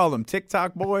 What do you call him?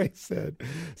 TikTok boy? So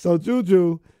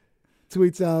Juju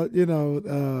tweets out,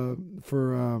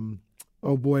 for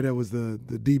that was the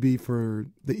DB for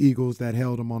the Eagles that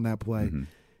held him on that play. Mm-hmm.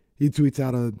 He tweets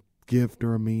out a gift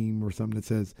or a meme or something that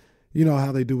says,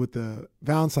 how they do with the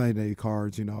Valentine's Day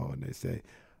cards, and they say,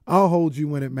 I'll hold you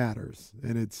when it matters.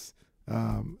 And it's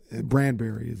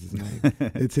Brandberry is his name.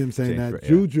 It's him saying that.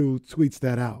 Juju tweets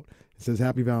that out. It says,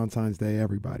 Happy Valentine's Day,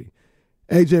 everybody.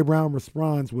 A.J. Brown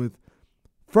responds with,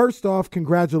 first off,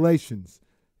 congratulations.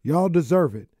 Y'all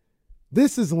deserve it.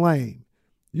 This is lame.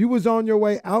 You was on your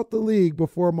way out the league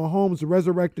before Mahomes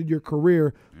resurrected your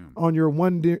career on your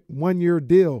one-year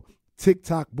deal,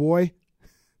 TikTok boy.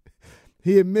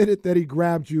 He admitted that he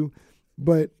grabbed you,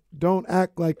 but don't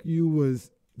act like you're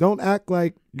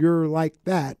like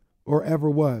that or ever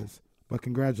was. But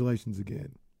congratulations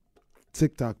again.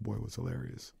 TikTok boy was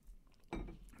hilarious.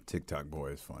 TikTok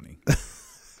boy is funny.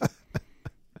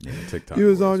 Yeah, TikTok. You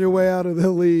was on your way out of the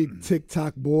league,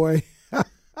 TikTok boy.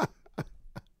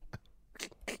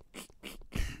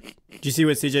 Did you see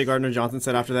what C.J. Gardner-Johnson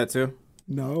said after that too?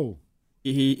 No.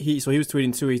 So he was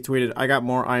tweeting too. He tweeted, "I got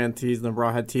more INTs than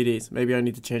Raw had TDs. Maybe I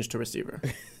need to change to receiver."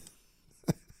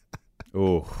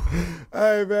 Oh.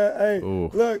 Hey man, hey.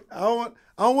 Ooh. Look, I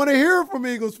don't want to hear it from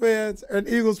Eagles fans and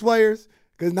Eagles players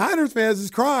because Niners fans is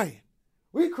crying.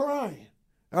 We crying.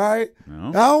 All right. No.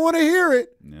 I don't want to hear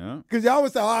it. Yeah. Because y'all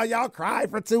would say, "Oh, y'all cried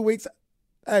for 2 weeks."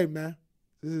 Hey man,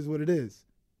 this is what it is.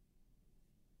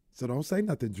 So don't say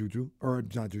nothing, Juju, or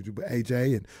not Juju, but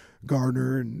AJ and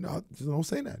Gardner, and just don't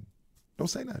say nothing. Don't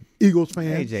say nothing. Eagles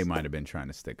fans. AJ might have been trying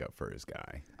to stick up for his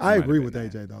guy. I agree with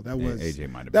AJ though. That was AJ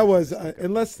might have. That been was trying to stick up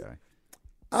unless for his guy.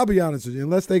 I'll be honest with you,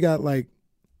 unless they got like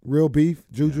real beef,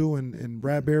 Juju and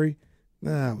Bradbury,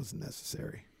 that wasn't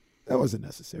necessary. That wasn't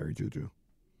necessary, Juju.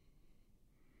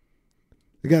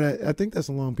 I think that's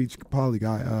a Long Beach Poly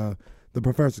guy. The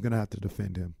professor's gonna have to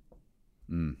defend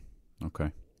him.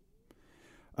 Okay.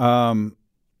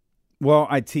 Well,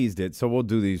 I teased it, so we'll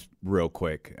do these real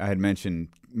quick. I had mentioned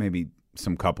maybe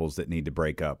some couples that need to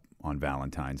break up on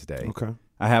Valentine's Day. Okay.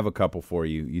 I have a couple for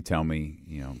you. You tell me,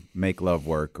 make love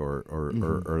work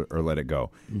or let it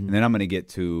go. And then I'm going to get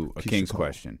to a Keisha King's Cole.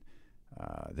 question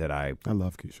that I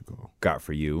love Keisha Cole. got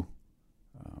for you.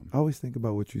 I always think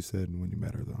about what you said when you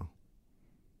met her, though.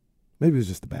 Maybe it was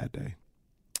just a bad day.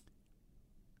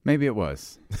 Maybe it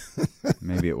was.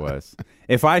 Maybe it was.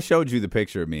 If I showed you the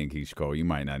picture of me and Keisha Cole, you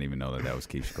might not even know that was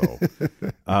Keisha Cole.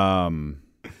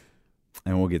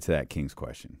 And we'll get to that King's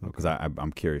question because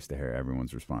I'm curious to hear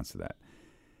everyone's response to that.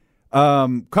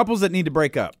 Couples that need to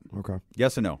break up. Okay.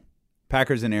 Yes or no?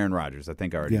 Packers and Aaron Rodgers. I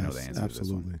think I already know the answer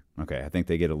absolutely. to this one. Okay, I think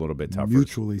they get a little bit tougher.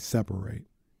 Mutually separate.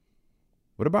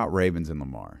 What about Ravens and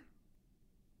Lamar?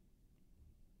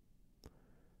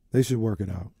 They should work it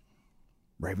out.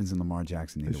 Ravens and Lamar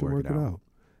Jackson need They to work it out.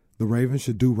 The Ravens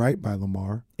should do right by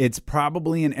Lamar. It's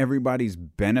probably in everybody's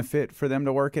benefit for them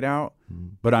to work it out,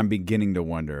 but I'm beginning to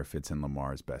wonder if it's in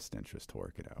Lamar's best interest to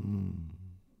work it out.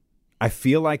 I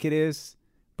feel like it is,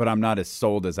 but I'm not as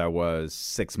sold as I was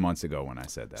 6 months ago when I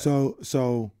said that.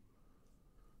 So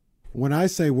when I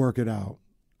say work it out,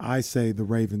 I say the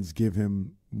Ravens give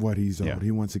him what he's owed. Yeah.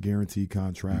 He wants a guaranteed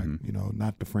contract,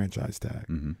 not the franchise tag.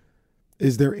 Mm-hmm.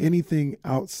 Is there anything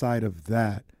outside of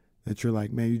that you're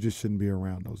like, man, you just shouldn't be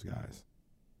around those guys?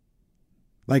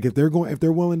 Like if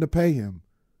they're willing to pay him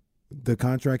the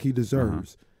contract he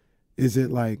deserves, is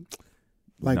it like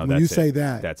No, when you that's say it.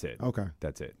 that? That's it. Okay.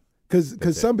 That's it.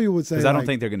 Because some people would say, because I don't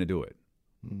think they're going to do it.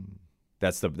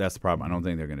 That's the problem. I don't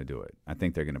think they're going to do it. I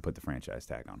think they're going to put the franchise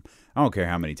tag on. I don't care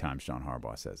how many times John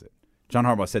Harbaugh says it. John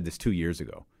Harbaugh said this 2 years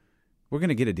ago. We're going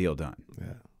to get a deal done.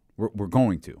 Yeah. We're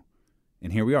going to.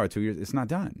 And here we are 2 years. It's not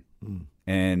done.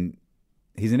 And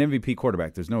he's an MVP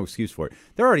quarterback. There's no excuse for it.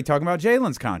 They're already talking about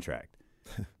Jalen's contract.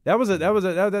 That was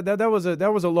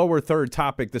a lower third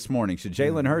topic this morning. Should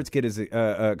Jalen Hurts get his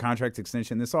contract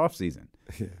extension this offseason?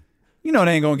 Yeah. You know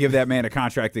they ain't gonna give that man a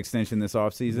contract extension this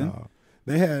offseason. No.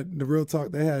 They had the real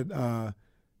talk. They had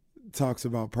talks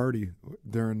about Purdy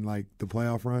during like the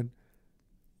playoff run.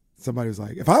 Somebody was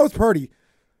like, "If I was Purdy,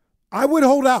 I would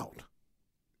hold out."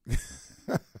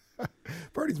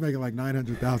 Purdy's making like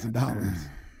 $900,000.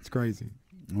 It's crazy.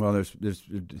 Well, there's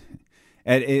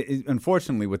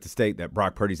unfortunately with the state that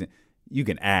Brock Purdy's in, you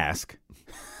can ask.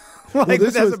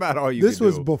 That's about all you can do. This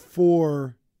was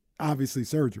before, obviously,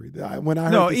 surgery. When I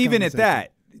heard even at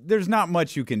that, there's not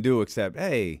much you can do except,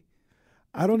 hey.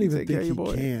 I don't even think he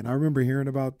can. I remember hearing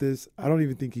about this. I don't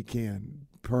even think he can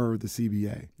per the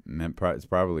CBA. It's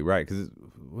probably right because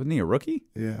wasn't he a rookie?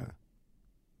 Yeah.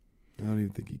 I don't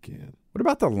even think he can. What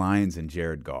about the Lions and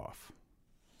Jared Goff?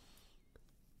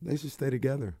 They should stay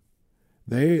together.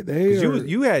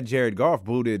 You had Jared Goff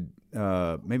booted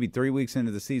maybe 3 weeks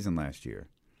into the season last year.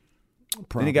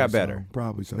 Then he got better.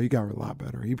 Probably so. He got a lot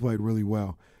better. He played really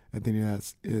well. I think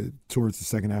that's towards the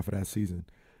second half of that season.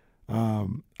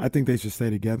 I think they should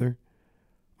stay together.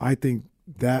 I think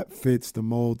that fits the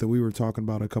mold that we were talking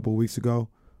about a couple of weeks ago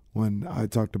when I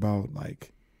talked about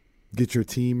like get your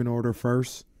team in order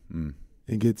first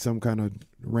and get some kind of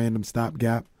random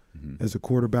stopgap as a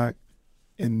quarterback.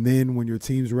 And then when your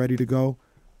team's ready to go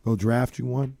draft you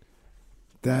one.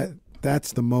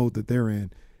 That's the mode that they're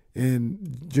in.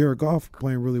 And Jared Goff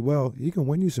playing really well, he can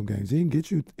win you some games. He can get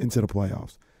you into the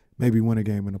playoffs, maybe win a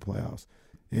game in the playoffs.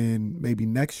 And maybe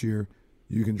next year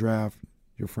you can draft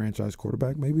your franchise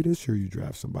quarterback. Maybe this year you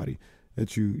draft somebody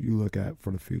that you look at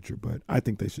for the future. But I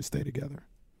think they should stay together.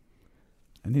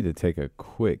 I need to take a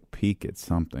quick peek at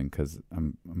something because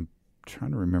I'm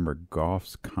trying to remember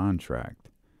Goff's contract.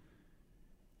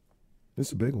 This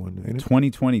is a big one, ain't it?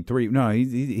 2023. No,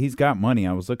 he's got money.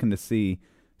 I was looking to see.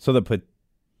 So the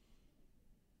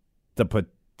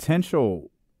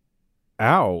potential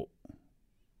out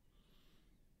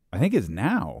I think it's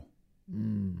now.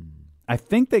 I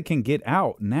think they can get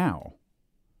out now.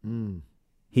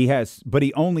 But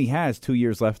he only has 2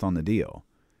 years left on the deal.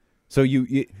 So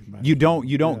you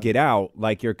don't get out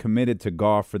like you're committed to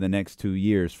Goff for the next 2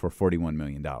 years for $41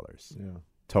 million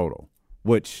total,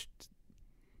 which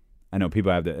I know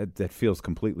people have that feels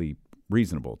completely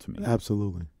reasonable to me.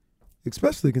 Absolutely,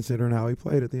 especially considering how he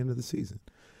played at the end of the season.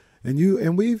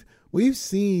 And we've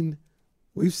seen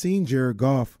Jared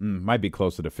Goff might be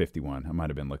closer to 51. I might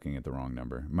have been looking at the wrong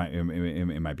number.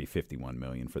 It might be 51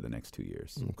 million for the next 2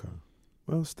 years. Okay.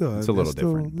 Well, still, it's a little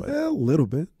different. But a little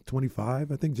bit.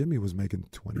 25. I think Jimmy was making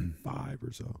 25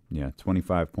 or so. Yeah,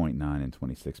 25.9 and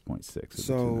 26.6.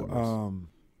 So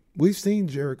we've seen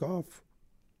Jared Goff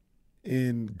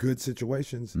in good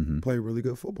situations play really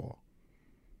good football.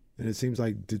 And it seems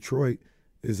like Detroit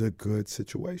is a good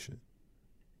situation.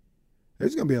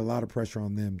 There's going to be a lot of pressure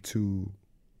on them to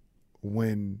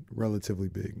win relatively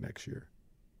big next year.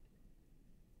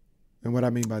 And what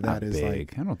I mean by that is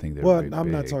big. I don't think they're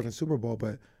I'm not talking Super Bowl,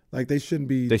 but like they shouldn't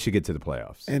be. They should get to the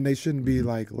playoffs. And they shouldn't be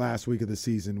like last week of the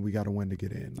season, we got to win to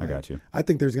get in. I got you. I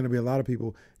think there's going to be a lot of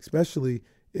people, especially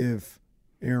if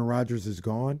Aaron Rodgers is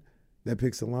gone, that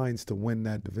picks the Lions to win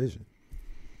that division.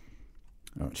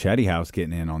 Chatty House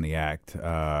getting in on the act.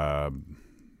 About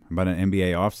an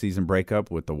NBA offseason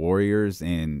breakup with the Warriors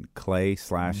and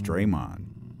Clay/Draymond.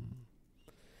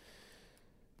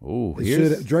 Oh,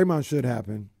 Draymond should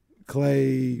happen.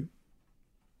 Clay,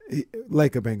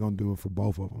 Lacob ain't going to do it for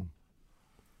both of them.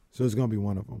 So it's going to be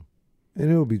one of them.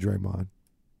 And it'll be Draymond.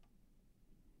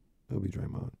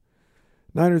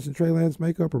 Niners and Trey Lance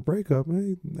make up or break up.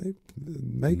 They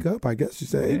make up, I guess you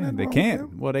say. Yeah, they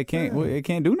can't. Well, they can't. Well, they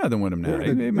can't do nothing with them now.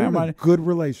 They're a good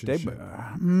relationship.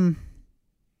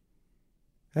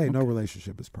 Hey, no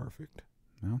relationship is perfect.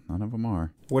 No, none of them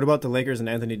are. What about the Lakers and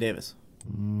Anthony Davis?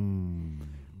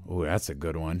 Oh, that's a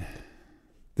good one.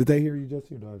 Did they hear you,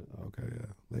 Jesse? Okay, yeah.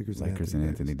 Lakers and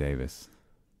Anthony Davis.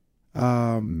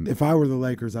 If I were the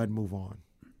Lakers, I'd move on.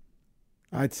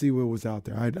 I'd see what was out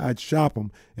there. I'd shop him.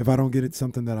 If I don't get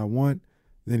something that I want,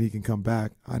 then he can come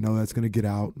back. I know that's going to get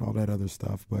out and all that other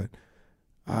stuff, but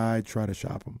I'd try to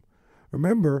shop him.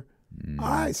 Remember,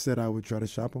 I said I would try to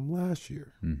shop him last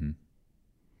year. Mm-hmm.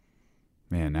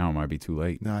 Man, now it might be too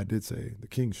late. No, I did say the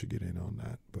Kings should get in on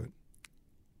that, but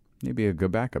he'd be a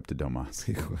good backup to Domas.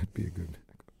 He would be a good backup.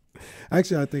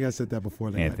 Actually, I think I said that before.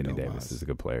 Anthony Davis is a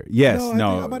good player. Yes,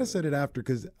 I might have said it after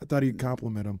because I thought he'd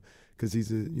compliment him because he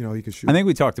could shoot. I think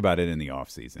we talked about it in the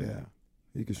offseason. Yeah,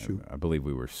 he could shoot. I believe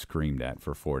we were screamed at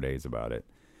for 4 days about it.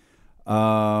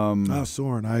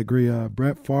 Soren, I agree.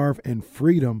 Brett Favre and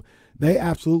Freedom, they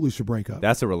absolutely should break up.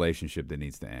 That's a relationship that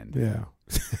needs to end. Yeah.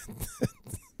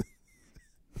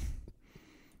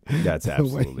 That's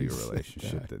absolutely a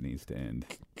relationship that needs to end.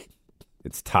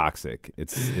 It's toxic.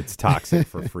 It's toxic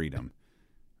for Freedom.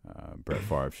 Brett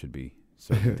Favre should be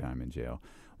serving time in jail.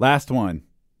 Last one,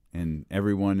 and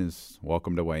everyone is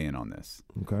welcome to weigh in on this.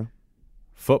 Okay.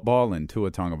 Football and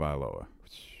Tua Tagovailoa.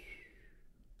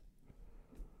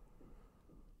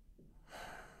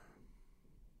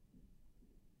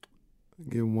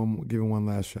 Give him one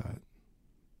last shot.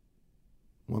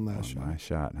 One last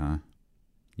shot, huh?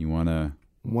 You want to?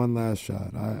 One last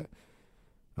shot.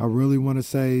 I really want to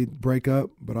say break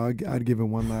up, but I'd give him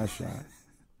one last shot.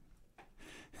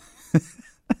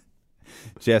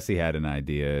 Jesse had an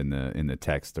idea in the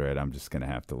text thread. I'm just going to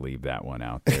have to leave that one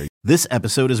out there. This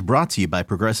episode is brought to you by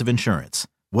Progressive Insurance.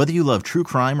 Whether you love true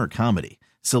crime or comedy,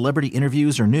 celebrity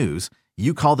interviews or news,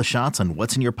 you call the shots on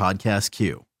what's in your podcast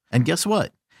queue. And guess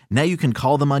what? Now you can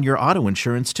call them on your auto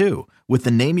insurance too with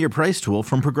the Name Your Price tool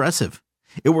from Progressive.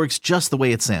 It works just the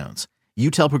way it sounds. You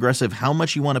tell Progressive how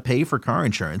much you want to pay for car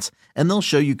insurance, and they'll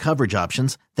show you coverage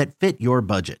options that fit your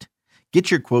budget. Get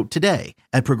your quote today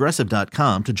at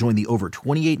Progressive.com to join the over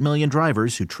 28 million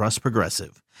drivers who trust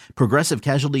Progressive. Progressive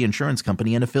Casualty Insurance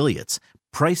Company and Affiliates.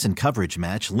 Price and coverage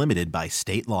match limited by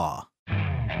state law.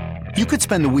 You could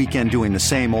spend the weekend doing the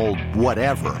same old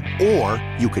whatever, or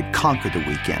you could conquer the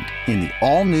weekend in the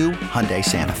all-new Hyundai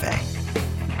Santa Fe.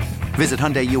 Visit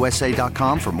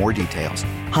HyundaiUSA.com for more details.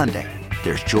 Hyundai.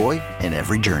 There's joy in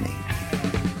every journey.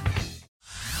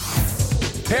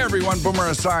 Hey everyone,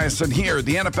 Boomer Esiason here.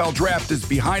 The NFL Draft is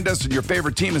behind us and your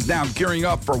favorite team is now gearing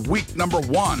up for week number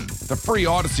 1. The free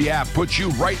Odyssey app puts you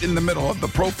right in the middle of the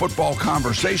pro football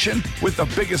conversation with the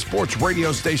biggest sports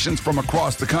radio stations from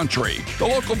across the country. The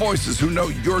local voices who know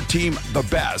your team the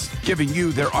best, giving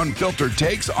you their unfiltered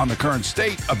takes on the current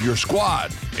state of your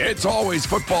squad. It's always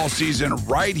football season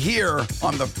right here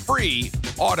on the free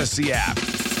Odyssey app.